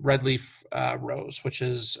red leaf rose, which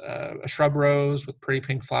is a shrub rose with pretty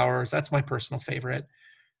pink flowers. That's my personal favorite.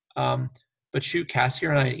 But shoot Cassie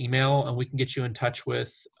and I an email, and we can get you in touch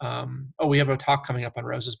with, we have a talk coming up on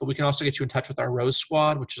roses, but we can also get you in touch with our Rose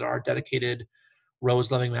Squad, which is our dedicated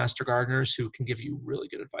rose-loving master gardeners who can give you really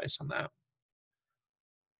good advice on that.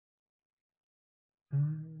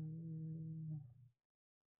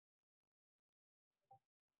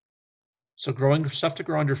 So growing stuff to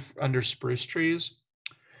grow under spruce trees.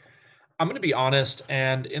 I'm going to be honest,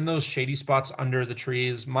 and in those shady spots under the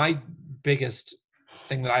trees, my biggest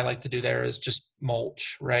thing that I like to do there is just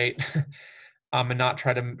mulch, right? And not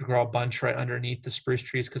try to grow a bunch right underneath the spruce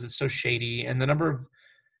trees because it's so shady. And the number of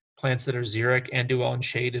plants that are xeric and do well in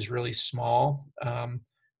shade is really small.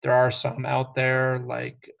 There are some out there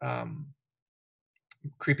like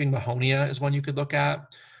creeping Mahonia is one you could look at.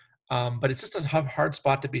 But it's just a hard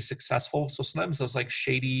spot to be successful. So sometimes those like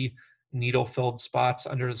shady, needle-filled spots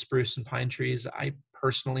under the spruce and pine trees, I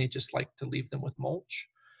personally just like to leave them with mulch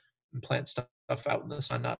and plant stuff out in the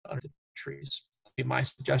sun, not under the trees. That'd be my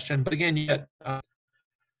suggestion. But again, you get,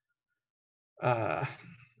 I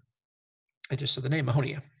just said the name,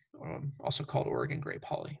 Mahonia, also called Oregon grape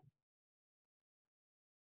holly.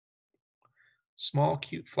 Small,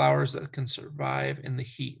 cute flowers that can survive in the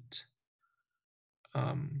heat.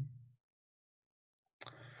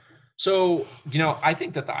 So, I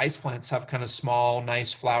think that the ice plants have kind of small,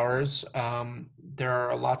 nice flowers. There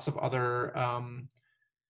are lots of other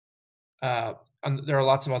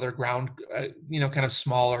ground, kind of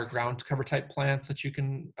smaller ground cover type plants that you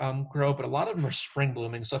can grow, but a lot of them are spring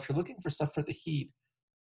blooming. So if you're looking for stuff for the heat,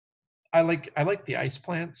 I like the ice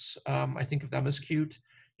plants. I think of them as cute.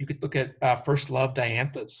 You could look at First Love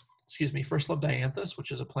Dianthus, which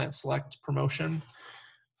is a Plant Select promotion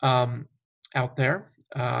out there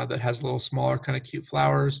that has little smaller kind of cute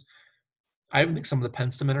flowers. I even think some of the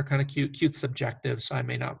penstemon are kind of cute. Cute's subjective, so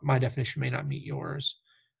my definition may not meet yours.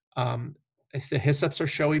 If the hyssops are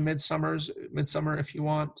showy midsummer if you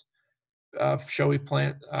want. Showy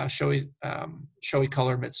plant, showy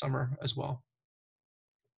color midsummer as well.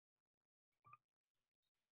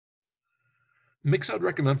 Mix I would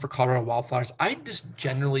recommend for Colorado wildflowers. I just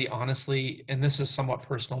generally, honestly, and this is somewhat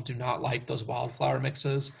personal, do not like those wildflower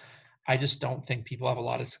mixes. I just don't think people have a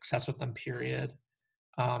lot of success with them, period.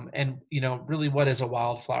 And, really what is a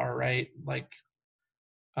wildflower, right? Like,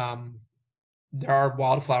 there are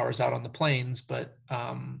wildflowers out on the plains, but,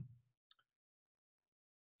 I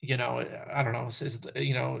don't know,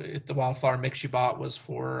 if the wildflower mix you bought was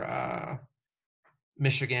for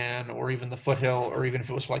Michigan or even the foothill, or even if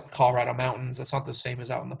it was for like the Colorado mountains, that's not the same as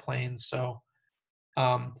out in the plains. So,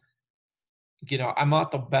 I'm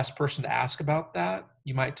not the best person to ask about that.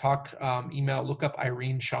 You might look up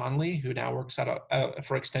Irene Shanley, who now works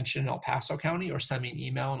for Extension in El Paso County, or send me an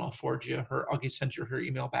email and I'll send you her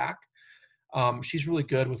email back. She's really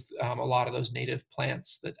good with a lot of those native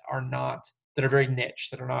plants that are very niche,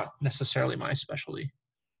 that are not necessarily my specialty.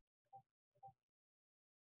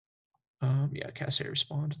 Yeah, Cassie,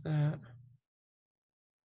 respond to that.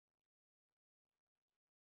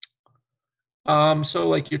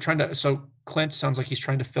 So Clint sounds like he's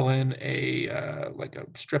trying to fill in a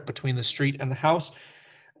strip between the street and the house.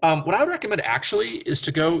 What I would recommend actually is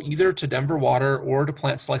to go either to Denver Water or to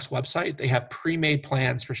Plant Select's website. They have pre-made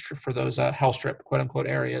plans for those hell strip, quote unquote,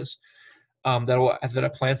 areas that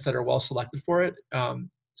have plants that are well selected for it.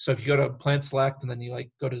 So if you go to Plant Select and then you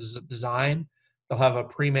go to design, they'll have a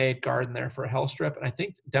pre-made garden there for a hell strip. And I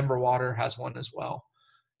think Denver Water has one as well.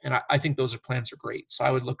 And I think those plants are great. So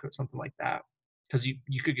I would look at something like that, because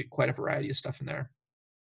you could get quite a variety of stuff in there.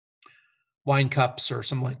 Wine cups or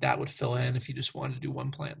something like that would fill in if you just wanted to do one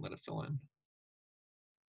plant and let it fill in.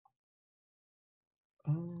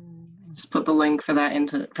 Just put the link for that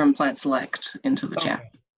from Plant Select into the chat.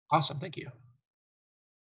 Awesome, thank you.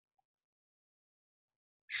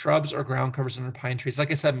 Shrubs or ground covers under pine trees. Like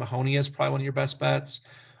I said, Mahonia is probably one of your best bets.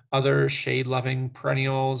 Other shade-loving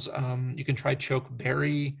perennials, you can try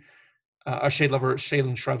chokeberry.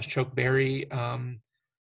 Shade-loving shrubs, chokeberry.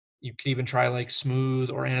 You could even try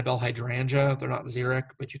smooth or Annabelle hydrangea. They're not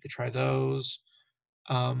xeric, but you could try those.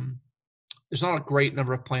 There's not a great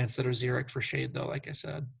number of plants that are xeric for shade, though, like I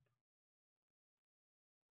said.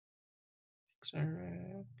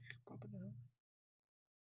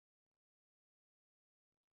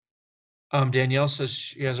 Danielle says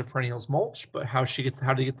she has a perennials mulch, but how do you get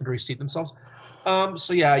them to reseed themselves?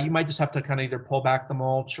 So yeah, you might just have to kind of either pull back the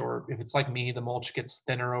mulch, or if it's like me, the mulch gets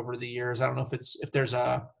thinner over the years. I don't know if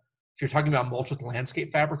you're talking about mulch with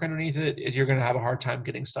landscape fabric underneath it, you're going to have a hard time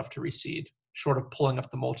getting stuff to reseed. Short of pulling up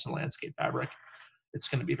the mulch and landscape fabric, it's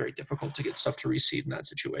going to be very difficult to get stuff to reseed in that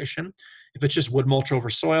situation. If it's just wood mulch over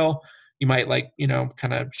soil, you might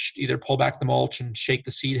kind of either pull back the mulch and shake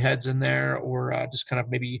the seed heads in there, or just kind of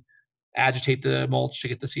maybe agitate the mulch to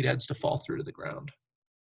get the seed heads to fall through to the ground.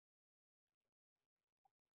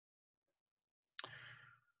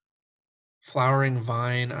 Flowering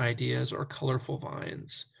vine ideas or colorful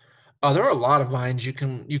vines. There are a lot of vines you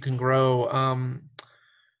can grow.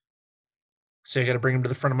 So I got to bring them to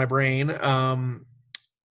the front of my brain.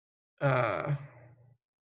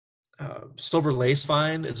 Silver lace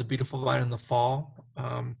vine is a beautiful vine in the fall.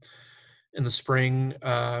 In the spring,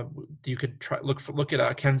 you could look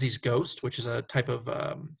at Kenzie's ghost, which is a type of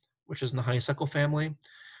which is in the honeysuckle family.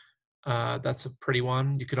 That's a pretty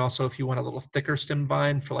one. You can also, if you want a little thicker stem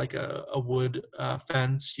vine for like a wood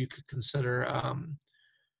fence, you could consider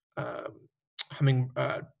uh,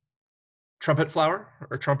 trumpet flower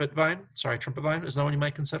or trumpet vine. Sorry, trumpet vine is that one you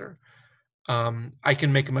might consider. I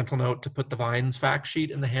can make a mental note to put the vines fact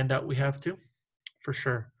sheet in the handout we have too, for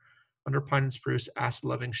sure. Under pine and spruce,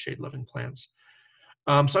 acid-loving, shade-loving plants.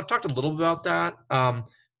 So I've talked a little bit about that.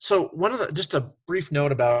 So just a brief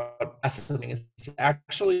note about acid living is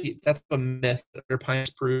actually, that's a myth. Under pine and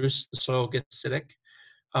spruce, the soil gets acidic.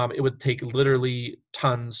 It would take literally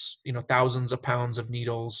tons, thousands of pounds of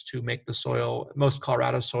needles to make the soil. Most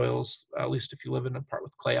Colorado soils, at least if you live in a part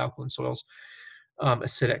with clay alkaline soils,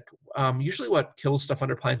 acidic. Usually what kills stuff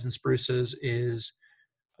under pines and spruces is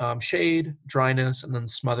shade, dryness, and then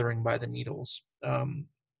smothering by the needles.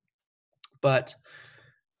 But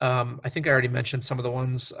I think I already mentioned some of the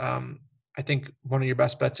ones. I think one of your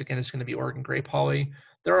best bets, again, is going to be Oregon grape holly.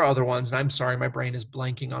 There are other ones, and I'm sorry, my brain is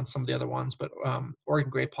blanking on some of the other ones, but Oregon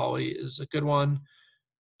grape holly is a good one,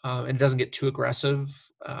 and it doesn't get too aggressive.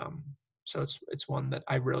 So it's one that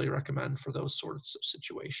I really recommend for those sorts of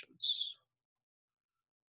situations.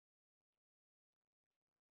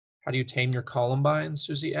 How do you tame your columbine?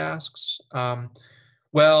 Susie asks.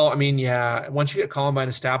 Well, I mean, yeah, once you get columbine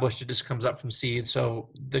established, it just comes up from seed. So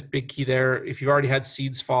the big key there, if you've already had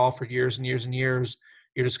seeds fall for years and years and years,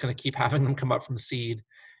 you're just going to keep having them come up from seed.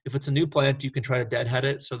 If it's a new plant, you can try to deadhead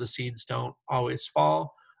it so the seeds don't always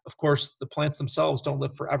fall. Of course, the plants themselves don't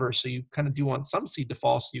live forever, so you kind of do want some seed to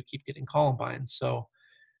fall so you keep getting columbine. So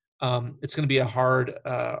it's going to be a hard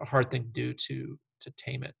thing to do to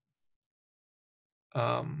tame it.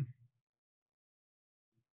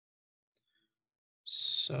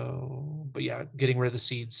 But yeah, getting rid of the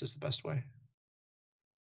seeds is the best way.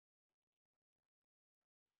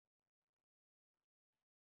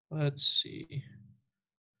 Let's see.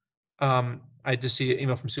 I just see an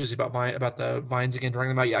email from Susie about the vines again, drawing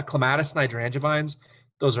them out. Yeah, clematis and hydrangea vines,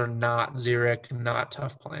 those are not xeric, not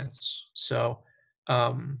tough plants. So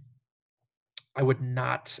I would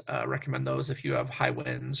not recommend those if you have high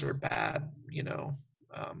winds or bad,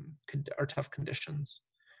 or tough conditions.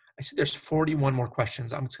 I see there's 41 more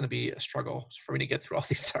questions. It's going to be a struggle for me to get through all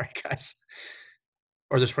these. Sorry, guys.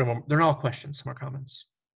 Or there's 40 more. They're not all questions. Some more comments.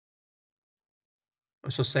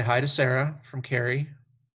 I'm supposed to say hi to Sarah from Carrie.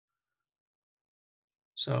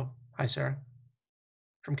 So hi, Sarah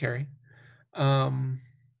from Carrie.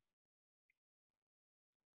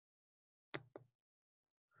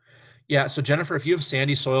 Yeah, so Jennifer, if you have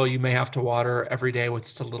sandy soil, you may have to water every day with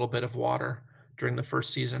just a little bit of water during the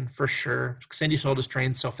first season, for sure. Sandy soil just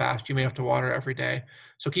drains so fast, you may have to water every day.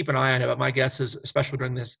 So keep an eye on it, but my guess is, especially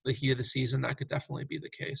during the heat of the season, that could definitely be the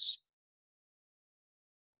case.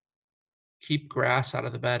 Keep grass out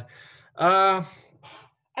of the bed. I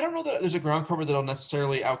don't know that there's a ground cover that'll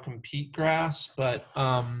necessarily outcompete grass, but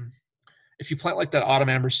if you plant like that autumn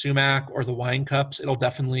amber sumac or the wine cups, it'll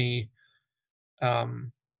definitely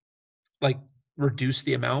reduce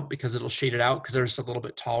the amount because it'll shade it out because they're just a little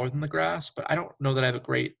bit taller than the grass. But I don't know that I have a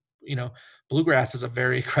great, bluegrass is a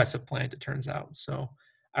very aggressive plant, it turns out. So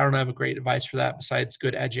I don't have a great advice for that besides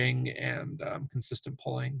good edging and consistent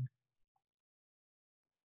pulling.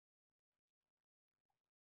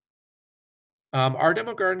 Our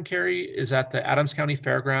demo garden, Carrie, is at the Adams County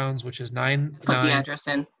Fairgrounds, which is 9. Put the address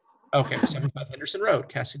in. Okay, 75 Henderson Road.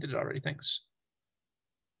 Cassie did it already. Thanks.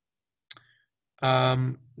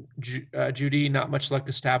 Judy, not much luck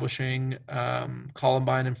establishing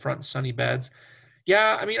columbine in front sunny beds.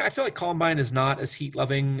 Yeah, I mean, I feel like columbine is not as heat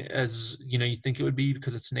loving as you think it would be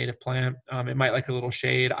because it's a native plant. It might like a little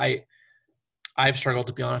shade. I've struggled,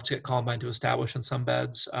 to be honest, to get columbine to establish in some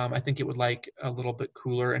beds. I think it would like a little bit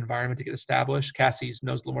cooler environment to get established. Cassie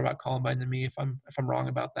knows a little more about columbine than me. If I'm wrong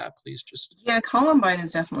about that, please just. Yeah, columbine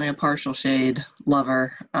is definitely a partial shade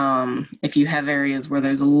lover. If you have areas where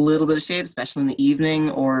there's a little bit of shade, especially in the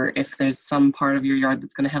evening, or if there's some part of your yard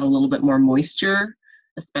that's going to have a little bit more moisture,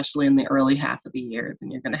 especially in the early half of the year,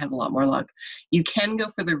 then you're going to have a lot more luck. You can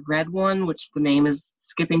go for the red one, which the name is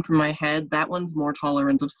skipping from my head. That one's more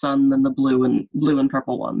tolerant of sun than the blue and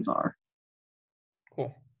purple ones are.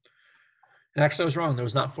 Cool. And actually, I was wrong. There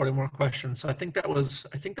was not 40 more questions. So I think that was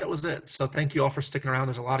it. So thank you all for sticking around.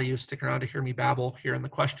 There's a lot of you sticking around to hear me babble here in the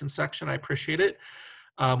question section. I appreciate it.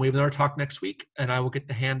 We have another talk next week, and I will get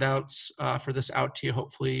the handouts for this out to you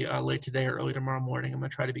hopefully late today or early tomorrow morning. I'm going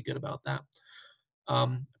to try to be good about that.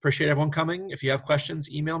 Appreciate everyone coming. If you have questions,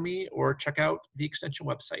 email me or check out the extension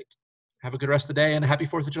website. Have a good rest of the day and a happy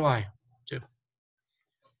 4th of July too.